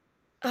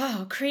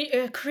 Oh,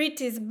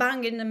 Crete is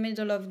bang in the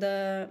middle of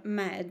the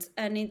Med,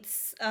 and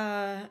it's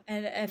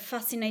a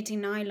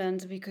fascinating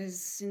island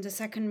because in the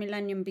second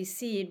millennium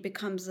BC it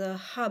becomes a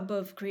hub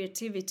of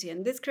creativity,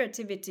 and this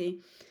creativity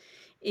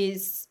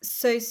is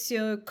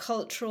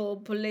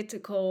socio-cultural,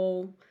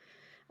 political,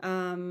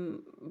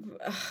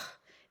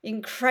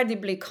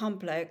 incredibly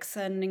complex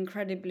and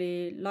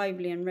incredibly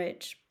lively and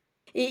rich.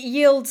 It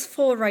yields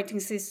 4 writing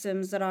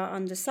systems that are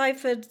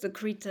undeciphered: the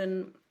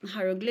Cretan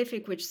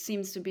hieroglyphic, which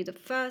seems to be the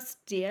first,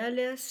 the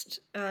earliest,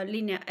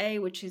 Linear A,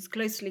 which is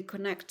closely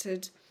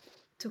connected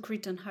to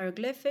Cretan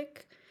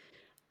hieroglyphic,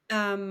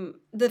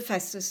 the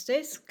Festus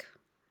disc,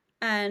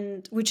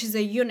 and which is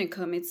a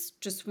unicum. It's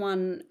just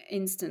one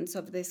instance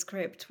of this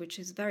script, which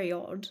is very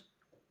odd,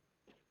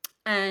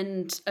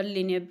 and a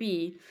Linear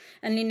B.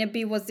 And Linear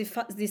B was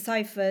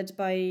deciphered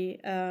by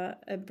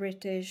a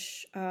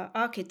British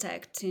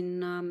architect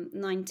in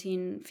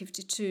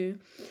 1952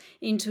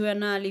 into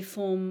an early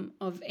form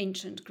of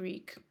ancient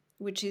Greek,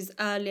 which is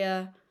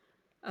earlier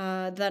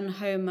than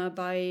Homer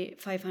by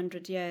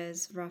 500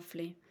 years,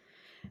 roughly.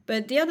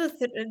 But the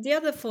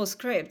other 4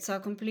 scripts are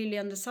completely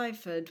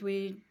undeciphered.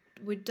 We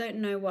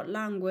don't know what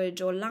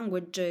language or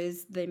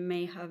languages they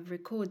may have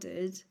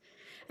recorded.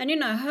 And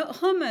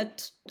Homer,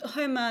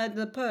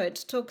 the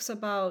poet, talks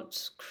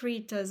about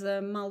Crete as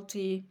a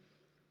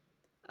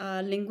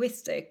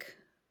multi-linguistic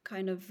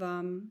kind of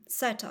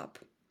setup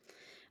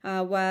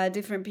where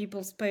different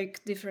people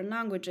spoke different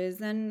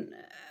languages. And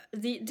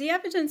the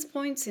evidence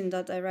points in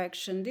that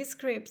direction. These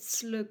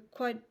scripts look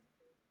quite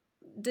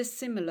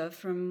dissimilar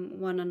from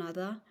one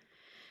another.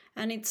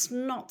 And it's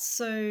not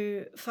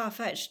so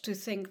far-fetched to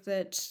think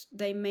that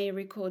they may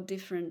record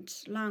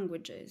different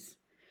languages.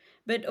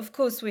 But of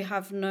course, we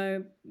have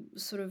no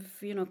sort of,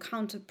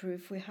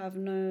 counterproof. We have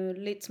no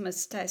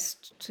litmus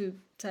test to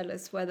tell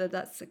us whether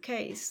that's the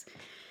case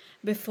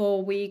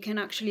before we can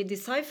actually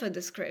decipher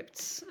the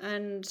scripts.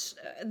 And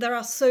there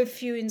are so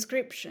few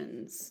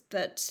inscriptions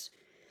that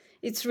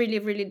it's really,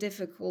 really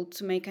difficult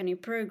to make any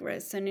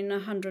progress. And in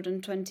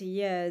 120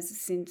 years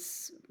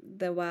since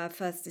they were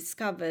first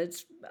discovered,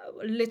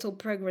 little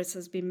progress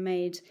has been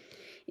made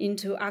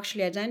into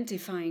actually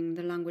identifying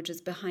the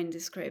languages behind the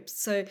scripts.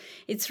 So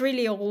it's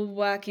really all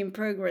work in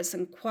progress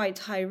and quite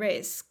high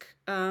risk.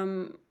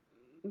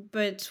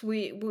 But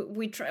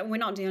we try, we're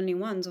not the only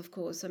ones, of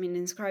course. I mean,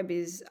 Inscribe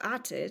is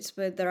at it,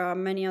 but there are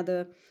many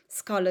other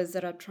scholars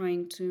that are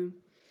trying to.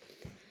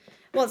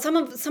 Well, some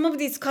of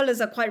these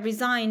scholars are quite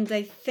resigned.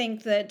 They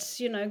think that,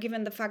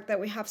 given the fact that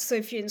we have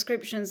so few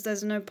inscriptions,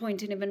 there's no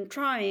point in even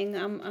trying.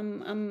 I'm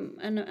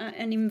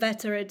an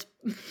inveterate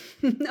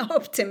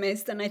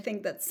optimist, and I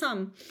think that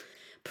some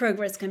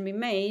progress can be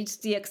made,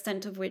 the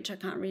extent of which I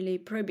can't really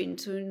probe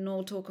into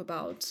nor talk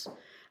about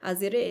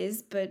as it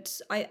is. But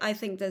I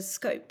think there's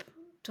scope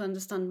to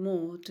understand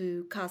more,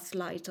 to cast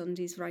light on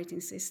these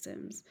writing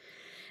systems,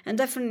 and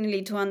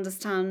definitely to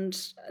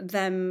understand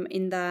them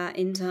in their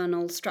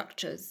internal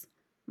structures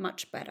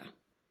much better.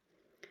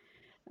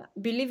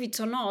 Believe it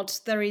or not,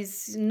 there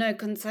is no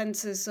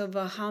consensus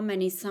over how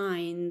many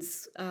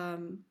signs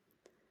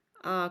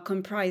are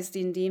comprised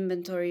in the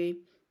inventory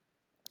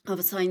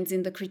of signs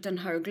in the Cretan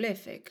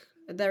hieroglyphic.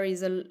 There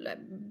is a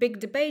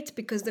big debate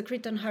because the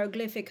Cretan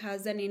hieroglyphic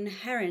has an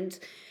inherent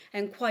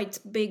and quite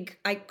big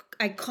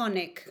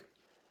iconic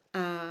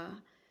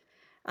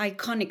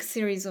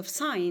series of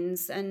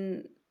signs,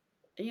 and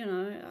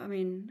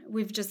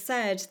we've just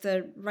said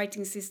that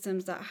writing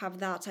systems that have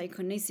that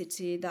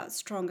iconicity, that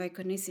strong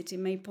iconicity,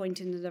 may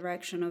point in the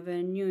direction of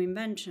a new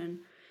invention.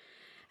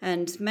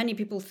 And many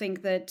people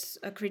think that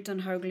a Cretan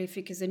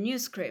hieroglyphic is a new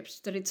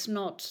script, that it's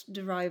not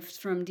derived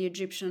from the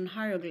Egyptian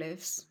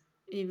hieroglyphs,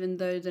 even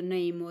though the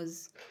name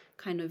was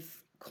kind of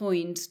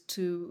coined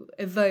to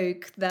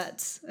evoke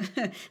that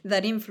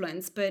that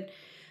influence. But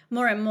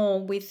more and more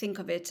we think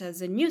of it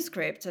as a new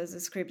script, as a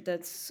script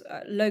that's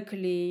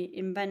locally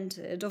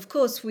invented, of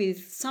course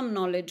with some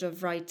knowledge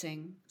of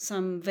writing,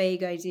 some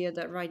vague idea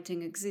that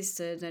writing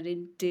existed, that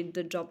it did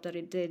the job that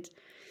it did.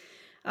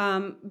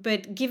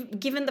 But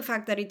given the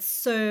fact that it's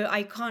so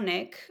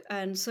iconic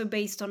and so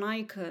based on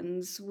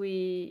icons,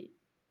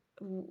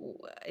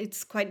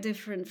 it's quite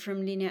different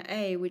from Linear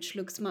A, which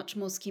looks much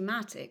more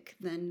schematic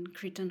than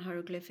Cretan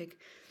hieroglyphic.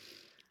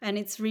 And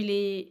it's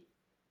really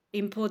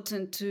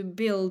important to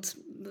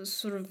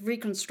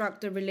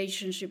reconstruct the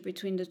relationship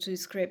between the two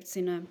scripts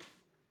in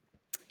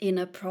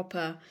a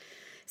proper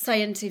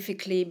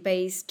scientifically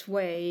based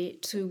way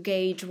to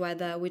gauge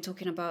whether we're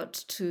talking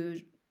about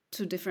two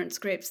different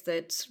scripts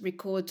that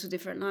record two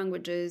different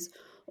languages,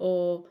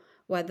 or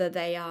whether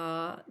they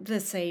are the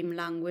same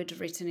language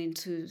written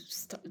into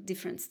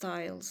different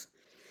styles.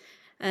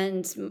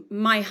 And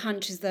my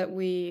hunch is that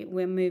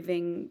we're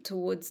moving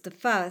towards the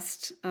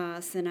first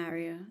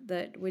scenario,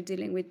 that we're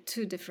dealing with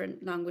two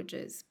different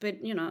languages.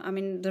 But,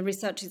 the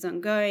research is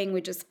ongoing.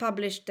 We just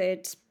published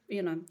it.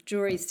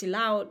 Jury's still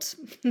out.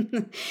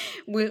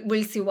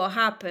 We'll see what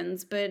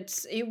happens.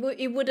 But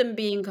it wouldn't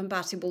be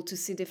incompatible to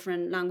see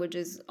different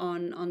languages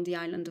on the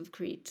island of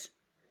Crete.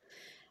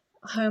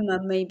 Homer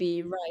may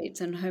be right,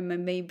 and Homer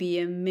may be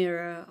a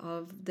mirror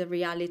of the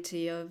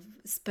reality of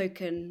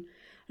spoken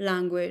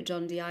language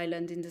on the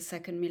island in the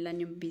second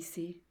millennium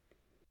BC.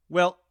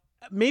 Well,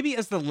 maybe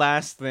as the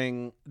last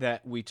thing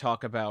that we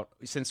talk about,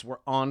 since we're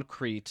on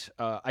Crete,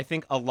 I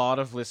think a lot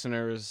of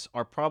listeners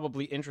are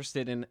probably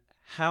interested in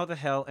how the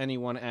hell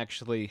anyone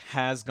actually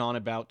has gone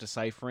about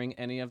deciphering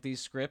any of these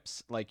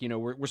scripts. Like,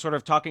 we're sort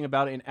of talking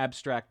about it in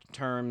abstract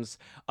terms.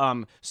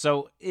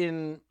 So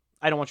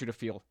I don't want you to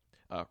feel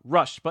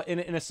rushed, but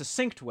in a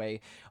succinct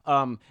way,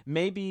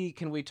 maybe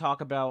can we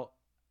talk about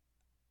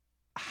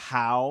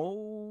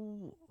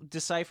how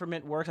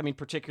decipherment works? I mean,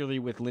 particularly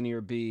with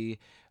Linear B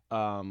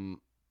on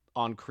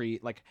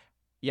Crete.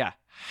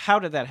 How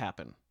did that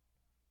happen?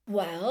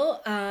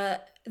 Well,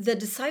 the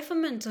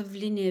decipherment of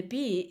Linear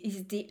B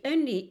is the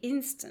only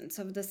instance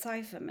of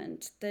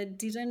decipherment that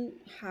didn't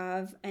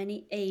have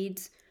any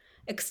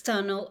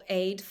external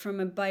aid from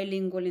a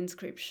bilingual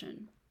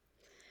inscription.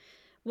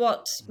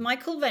 What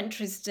Michael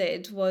Ventris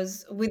did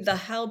was, with the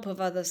help of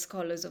other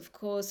scholars, of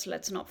course,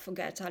 let's not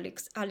forget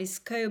Alice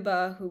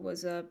Kober, who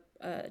was a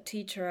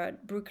teacher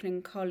at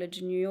Brooklyn College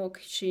in New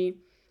York. She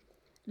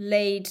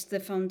laid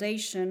the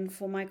foundation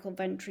for Michael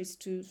Ventris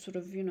to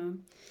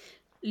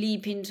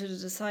leap into the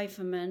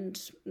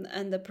decipherment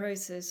and the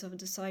process of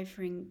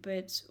deciphering.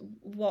 But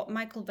what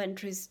Michael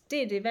Ventris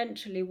did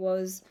eventually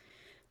was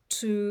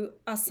to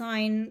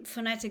assign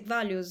phonetic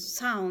values,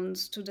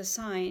 sounds, to the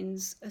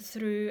signs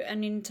through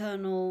an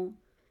internal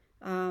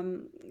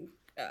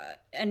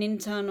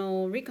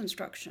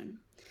reconstruction,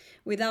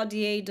 without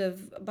the aid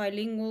of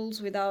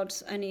bilinguals,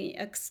 without any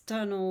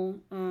external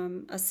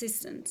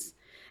assistance.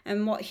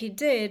 And what he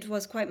did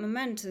was quite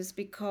momentous,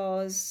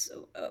 because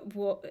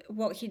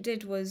what he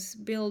did was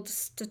build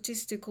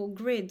statistical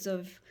grids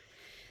of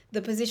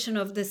the position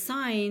of the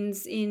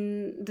signs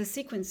in the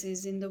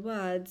sequences, in the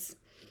words,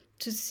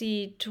 to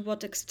see to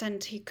what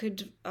extent he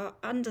could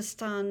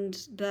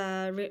understand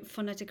the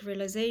phonetic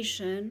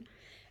realization.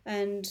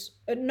 And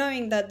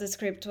knowing that the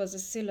script was a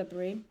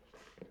syllabary,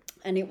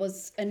 and it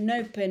was an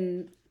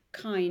open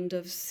kind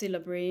of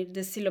syllabary,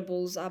 the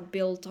syllables are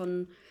built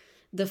on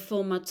the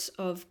format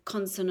of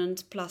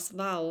consonant plus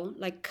vowel,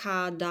 like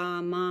ka,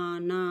 da, ma,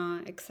 na,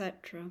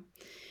 etc.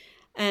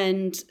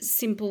 And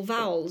simple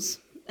vowels.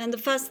 And the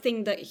first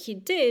thing that he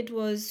did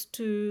was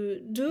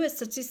to do a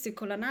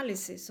statistical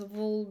analysis of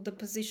all the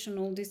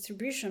positional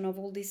distribution of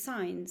all these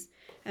signs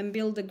and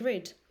build a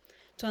grid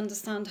to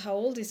understand how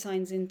all these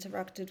signs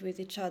interacted with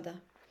each other.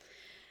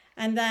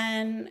 And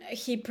then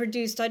he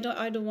produced, I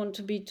don't want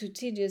to be too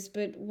tedious,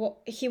 but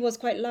he was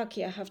quite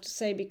lucky, I have to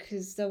say,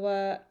 because there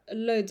were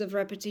loads of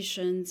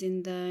repetitions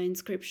in the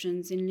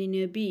inscriptions in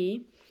Linear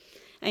B,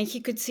 and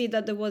he could see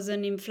that there was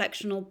an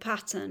inflectional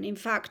pattern. In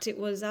fact, it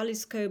was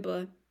Alice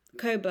Kober,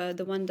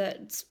 the one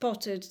that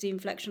spotted the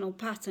inflectional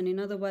pattern. In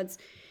other words,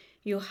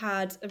 you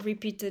had a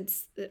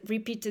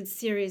repeated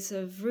series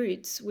of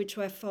roots which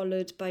were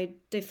followed by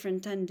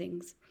different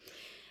endings.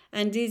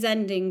 And these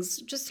endings,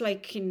 just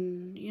like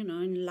in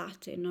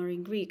Latin or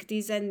in Greek,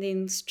 these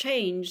endings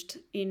changed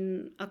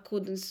in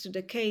accordance to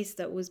the case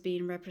that was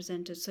being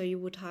represented. So you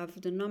would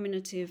have the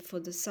nominative for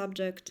the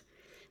subject,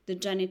 the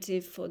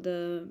genitive for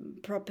the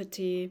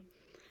property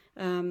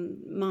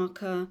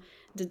marker,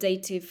 the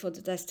dative for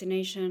the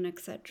destination,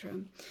 etc.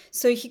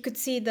 So he could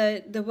see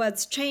that the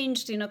words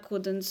changed in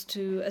accordance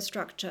to a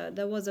structure.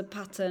 There was a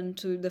pattern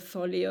to the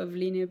folly of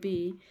Linear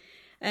B.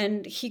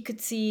 And he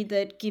could see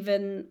that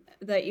given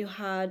that you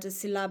had a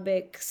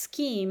syllabic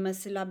scheme, a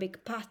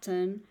syllabic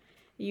pattern,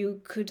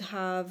 you could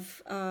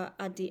have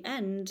at the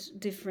end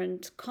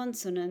different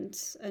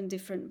consonants and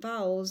different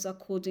vowels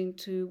according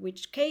to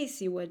which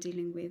case you were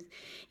dealing with.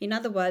 In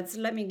other words,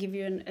 let me give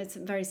you a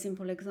very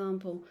simple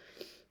example.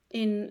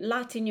 In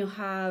Latin, you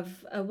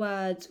have a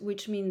word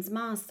which means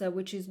master,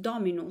 which is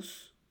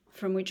dominus,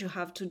 from which you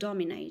have to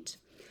dominate.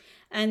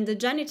 And the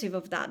genitive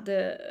of that,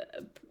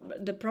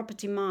 the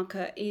property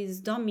marker, is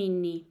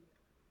domini.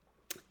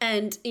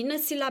 And in a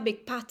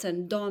syllabic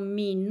pattern,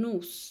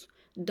 dominus,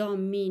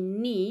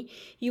 domini,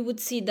 you would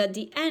see that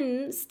the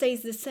N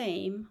stays the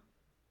same.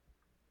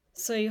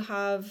 So you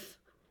have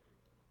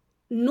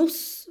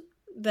nus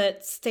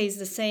that stays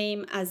the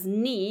same as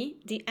ni,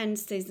 the N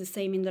stays the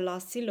same in the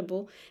last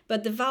syllable,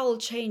 but the vowel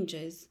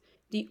changes.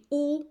 The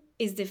U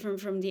is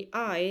different from the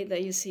I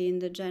that you see in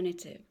the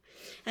genitive.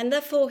 And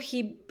therefore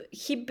he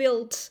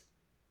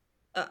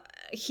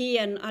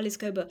and Alice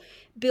Kober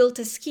built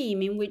a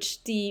scheme in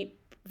which the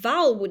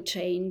vowel would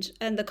change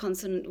and the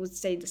consonant would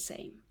stay the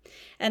same.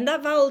 And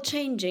that vowel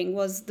changing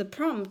was the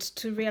prompt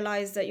to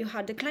realize that you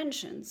had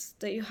declensions,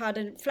 that you had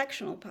a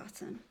flexional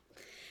pattern.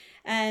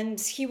 And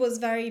he was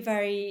very,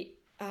 very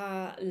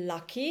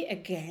lucky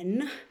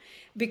again,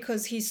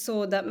 because he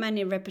saw that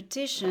many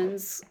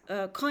repetitions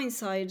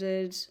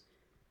coincided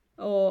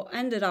or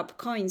ended up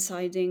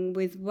coinciding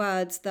with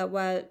words that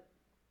were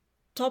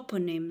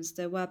toponyms,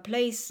 that were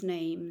place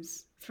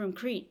names from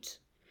Crete.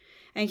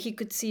 And he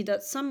could see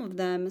that some of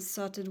them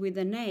started with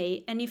an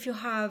A. And if you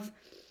have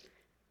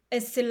a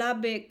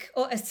syllabic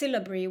or a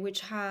syllabary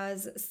which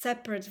has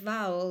separate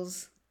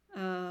vowels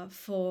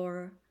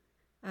for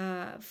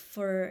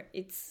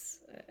its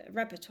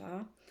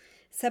repertoire,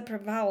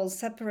 separate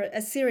vowels,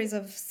 a series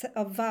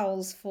of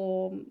vowels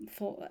for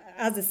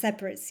as a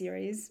separate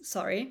series.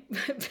 Sorry.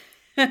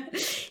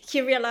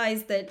 He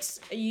realized that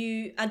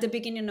at the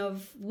beginning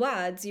of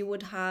words, you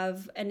would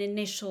have an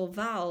initial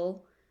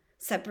vowel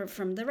separate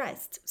from the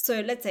rest.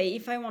 So let's say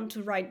if I want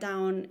to write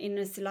down in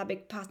a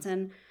syllabic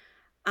pattern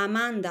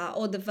Amanda,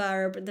 or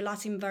the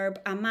Latin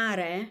verb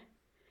amare,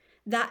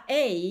 that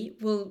A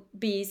will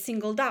be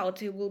singled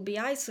out. It will be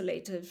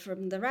isolated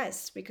from the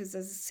rest because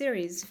there's a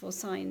series for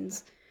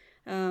signs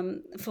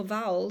for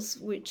vowels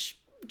which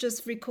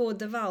just record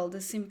the vowel,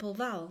 the simple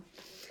vowel.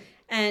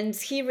 And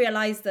he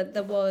realized that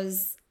there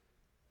was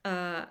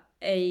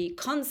a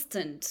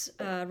constant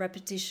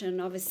repetition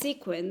of a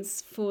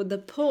sequence for the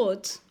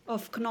port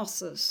of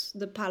Knossos,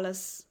 the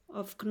palace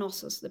of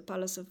Knossos, the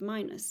palace of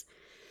Minos.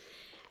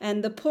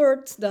 And the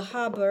port, the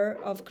harbor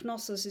of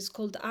Knossos, is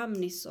called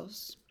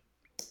Amnisos.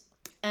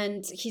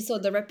 And he saw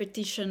the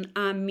repetition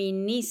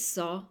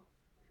Aminisso,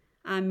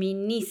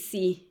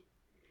 Aminisi,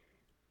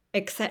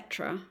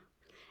 etc.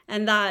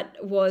 And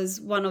that was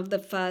one of the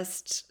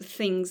first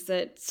things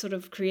that sort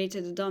of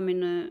created a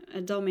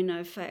domino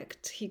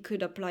effect. He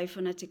could apply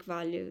phonetic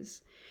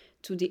values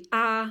to the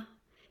A.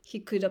 He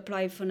could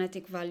apply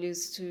phonetic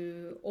values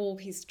to all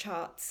his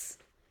charts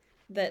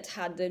that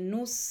had the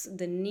nus,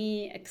 the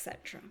ni,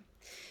 etc.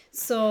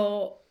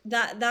 So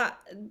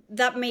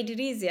that made it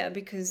easier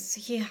because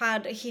he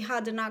had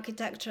an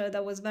architecture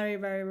that was very,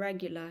 very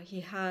regular.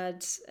 He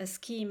had a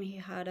scheme. He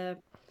had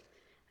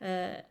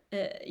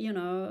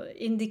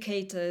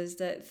indicators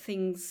that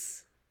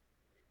things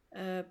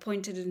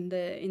pointed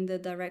in the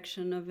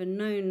direction of a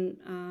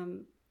known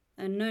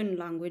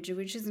language,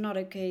 which is not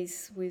a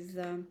case with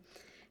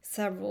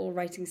several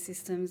writing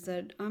systems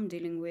that I'm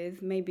dealing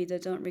with. Maybe they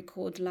don't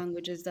record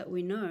languages that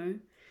we know,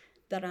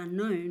 that are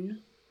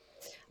known.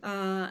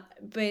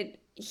 But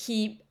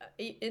he,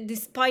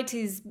 despite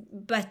his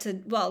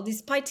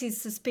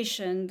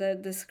suspicion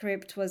that the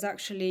script was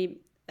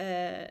actually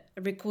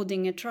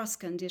recording the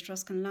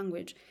Etruscan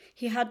language,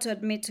 he had to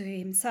admit to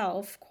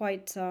himself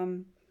quite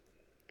in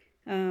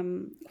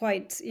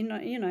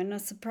a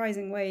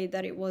surprising way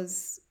that it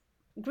was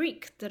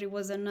Greek, that it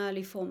was an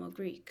early form of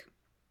Greek.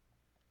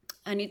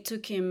 And it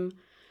took him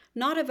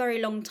not a very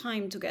long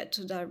time to get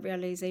to that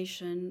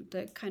realization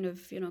that kind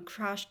of,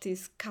 crashed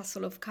his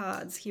castle of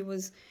cards. He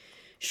was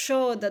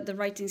sure that the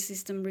writing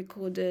system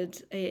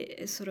recorded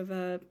a sort of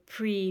a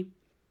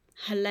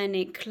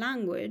pre-Hellenic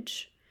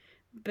language,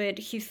 but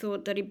he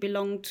thought that it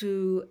belonged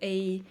to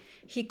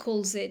he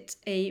calls it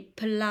a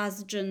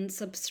Pelasgian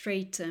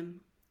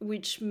substratum,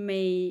 which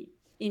may,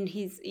 in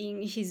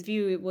his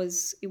view, it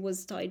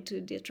was tied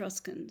to the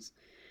Etruscans.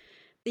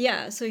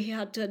 Yeah, so he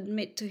had to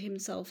admit to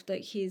himself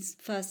that his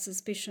first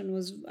suspicion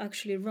was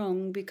actually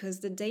wrong because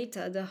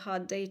the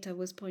hard data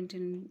was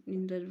pointing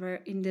in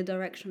the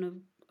direction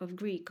of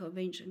Greek, of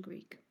ancient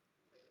Greek.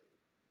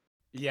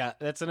 Yeah,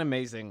 that's an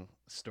amazing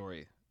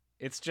story.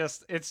 It's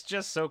just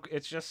so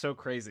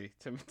crazy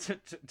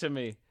to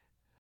me.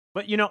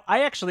 But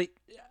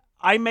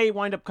I may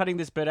wind up cutting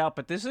this bit out,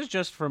 but this is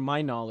just for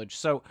my knowledge.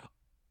 So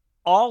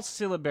all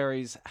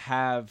syllabaries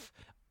have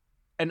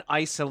an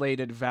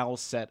isolated vowel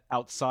set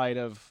outside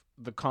of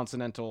the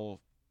consonantal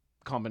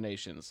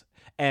combinations,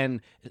 and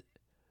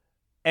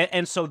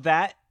so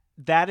that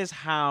is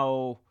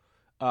how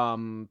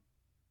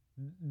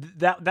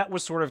that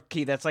was sort of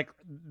key. That's like,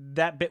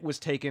 that bit was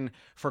taken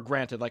for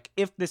granted. Like,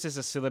 if this is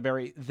a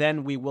syllabary,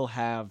 then we will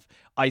have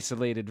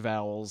isolated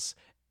vowels,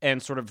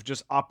 and sort of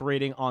just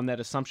operating on that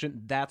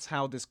assumption. That's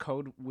how this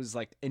code was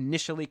like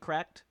initially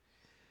cracked.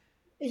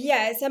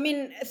 Yes, I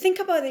mean, think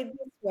about it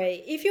this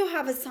way. If you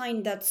have a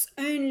sign that's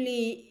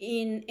only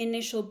in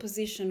initial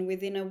position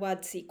within a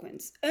word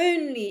sequence,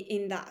 only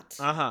in that,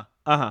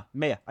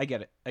 Maya, I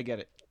get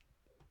it.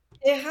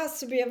 it has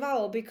to be a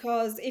vowel,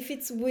 because if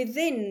it's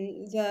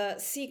within the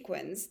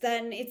sequence,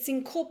 then it's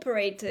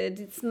incorporated,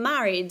 it's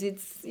married,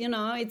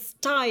 it's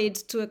tied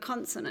to a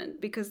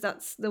consonant, because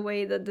that's the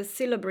way that the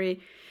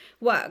syllabary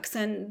works.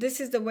 And this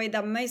is the way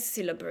that most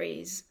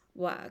syllabaries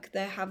work.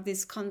 They have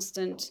this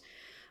constant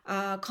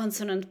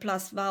consonant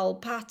plus vowel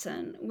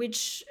pattern,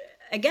 which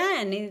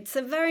again, it's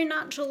a very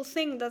natural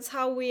thing. That's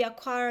how we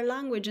acquire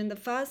language in the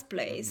first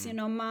place.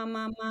 Ma, ma,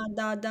 ma,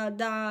 da, da,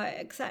 da,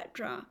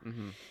 etc.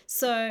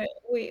 So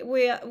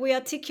we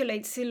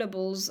articulate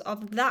syllables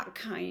of that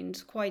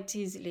kind quite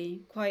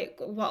easily,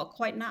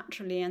 quite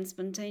naturally and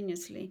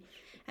spontaneously.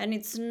 And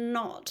it's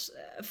not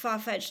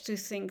far-fetched to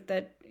think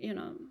that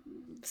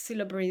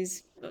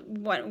syllabaries,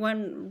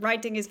 when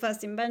writing is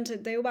first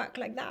invented, they work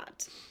like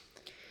that.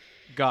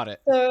 Got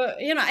it. So,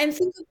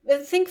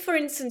 and think for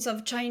instance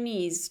of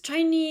Chinese,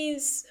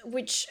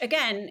 which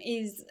again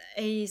is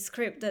a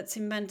script that's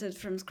invented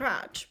from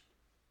scratch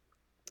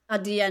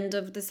at the end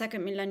of the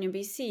second millennium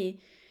BC.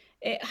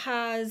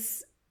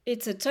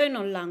 It's a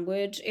tonal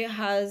language. It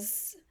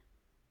has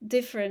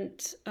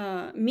different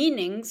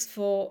meanings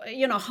for,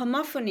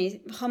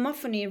 homophony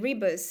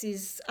rebus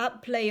is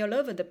at play all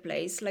over the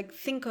place. Like,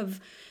 think of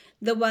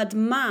the word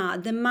ma.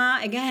 The ma,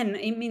 again,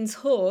 it means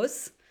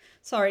horse.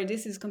 Sorry,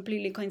 this is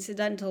completely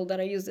coincidental that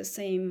I use the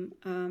same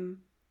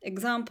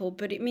example,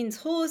 but it means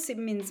horse, it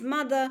means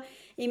mother,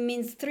 it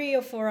means 3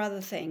 or 4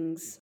 other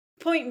things.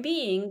 Point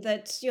being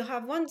that you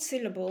have one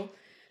syllable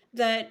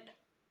that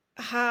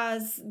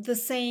has the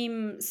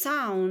same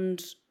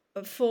sound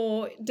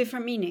for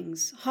different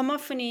meanings.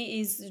 Homophony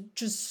is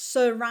just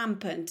so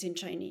rampant in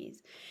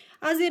Chinese,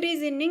 as it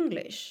is in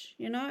English.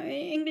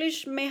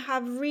 English may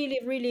have really,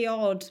 really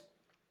odd,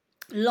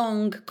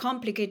 long,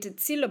 complicated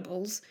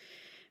syllables,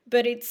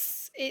 but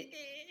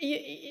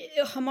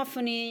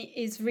homophony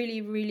is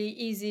really, really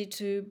easy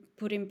to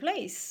put in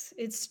place.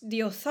 It's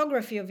the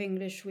orthography of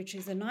English, which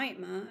is a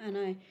nightmare, and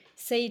I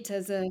say it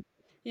as an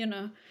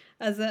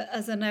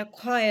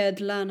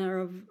acquired learner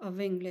of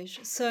English.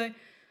 So,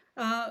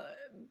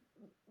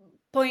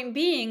 point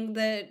being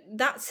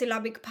that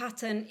syllabic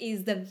pattern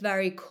is the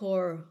very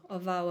core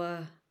of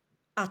our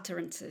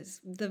utterances,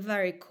 the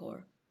very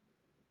core.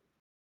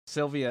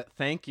 Silvia,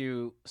 thank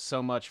you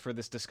so much for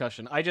this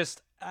discussion.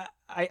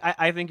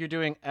 I think you're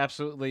doing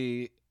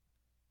absolutely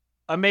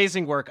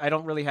amazing work. I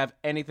don't really have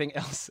anything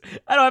else.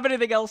 I don't have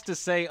anything else to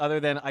say other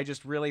than I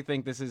just really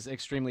think this is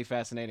extremely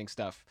fascinating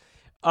stuff.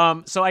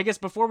 So I guess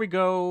before we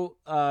go,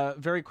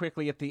 very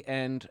quickly at the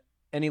end,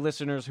 any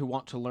listeners who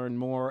want to learn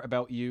more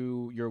about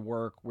you, your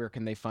work, where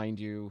can they find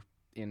you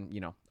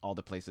in, all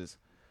the places?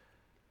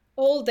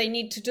 All they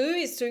need to do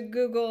is to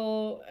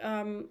Google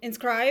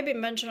Inscribe,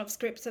 Invention of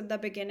Scripts at the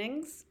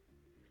Beginnings.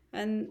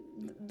 And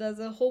there's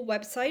a whole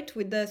website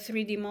with the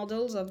 3D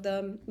models of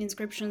the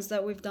inscriptions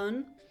that we've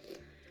done.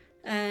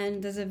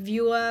 And there's a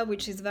viewer,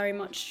 which is very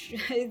much,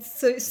 it's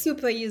so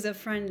super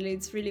user-friendly.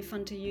 It's really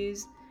fun to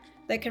use.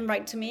 They can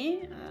write to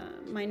me.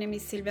 My name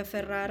is Silvia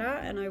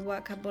Ferrara, and I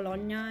work at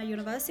Bologna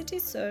University,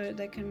 so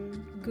they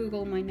can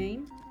Google my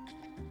name.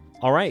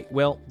 All right,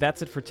 well,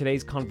 that's it for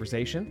today's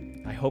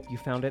conversation. I hope you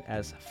found it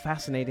as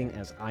fascinating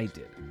as I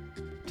did.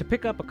 To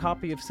pick up a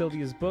copy of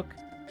Silvia's book,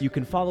 you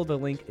can follow the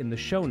link in the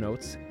show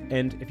notes,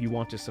 and if you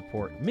want to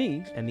support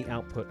me and the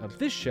output of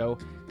this show,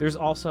 there's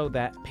also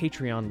that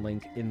Patreon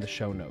link in the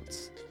show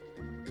notes.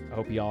 I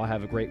hope you all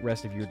have a great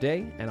rest of your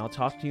day, and I'll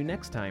talk to you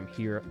next time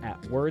here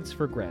at Words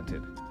for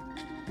Granted.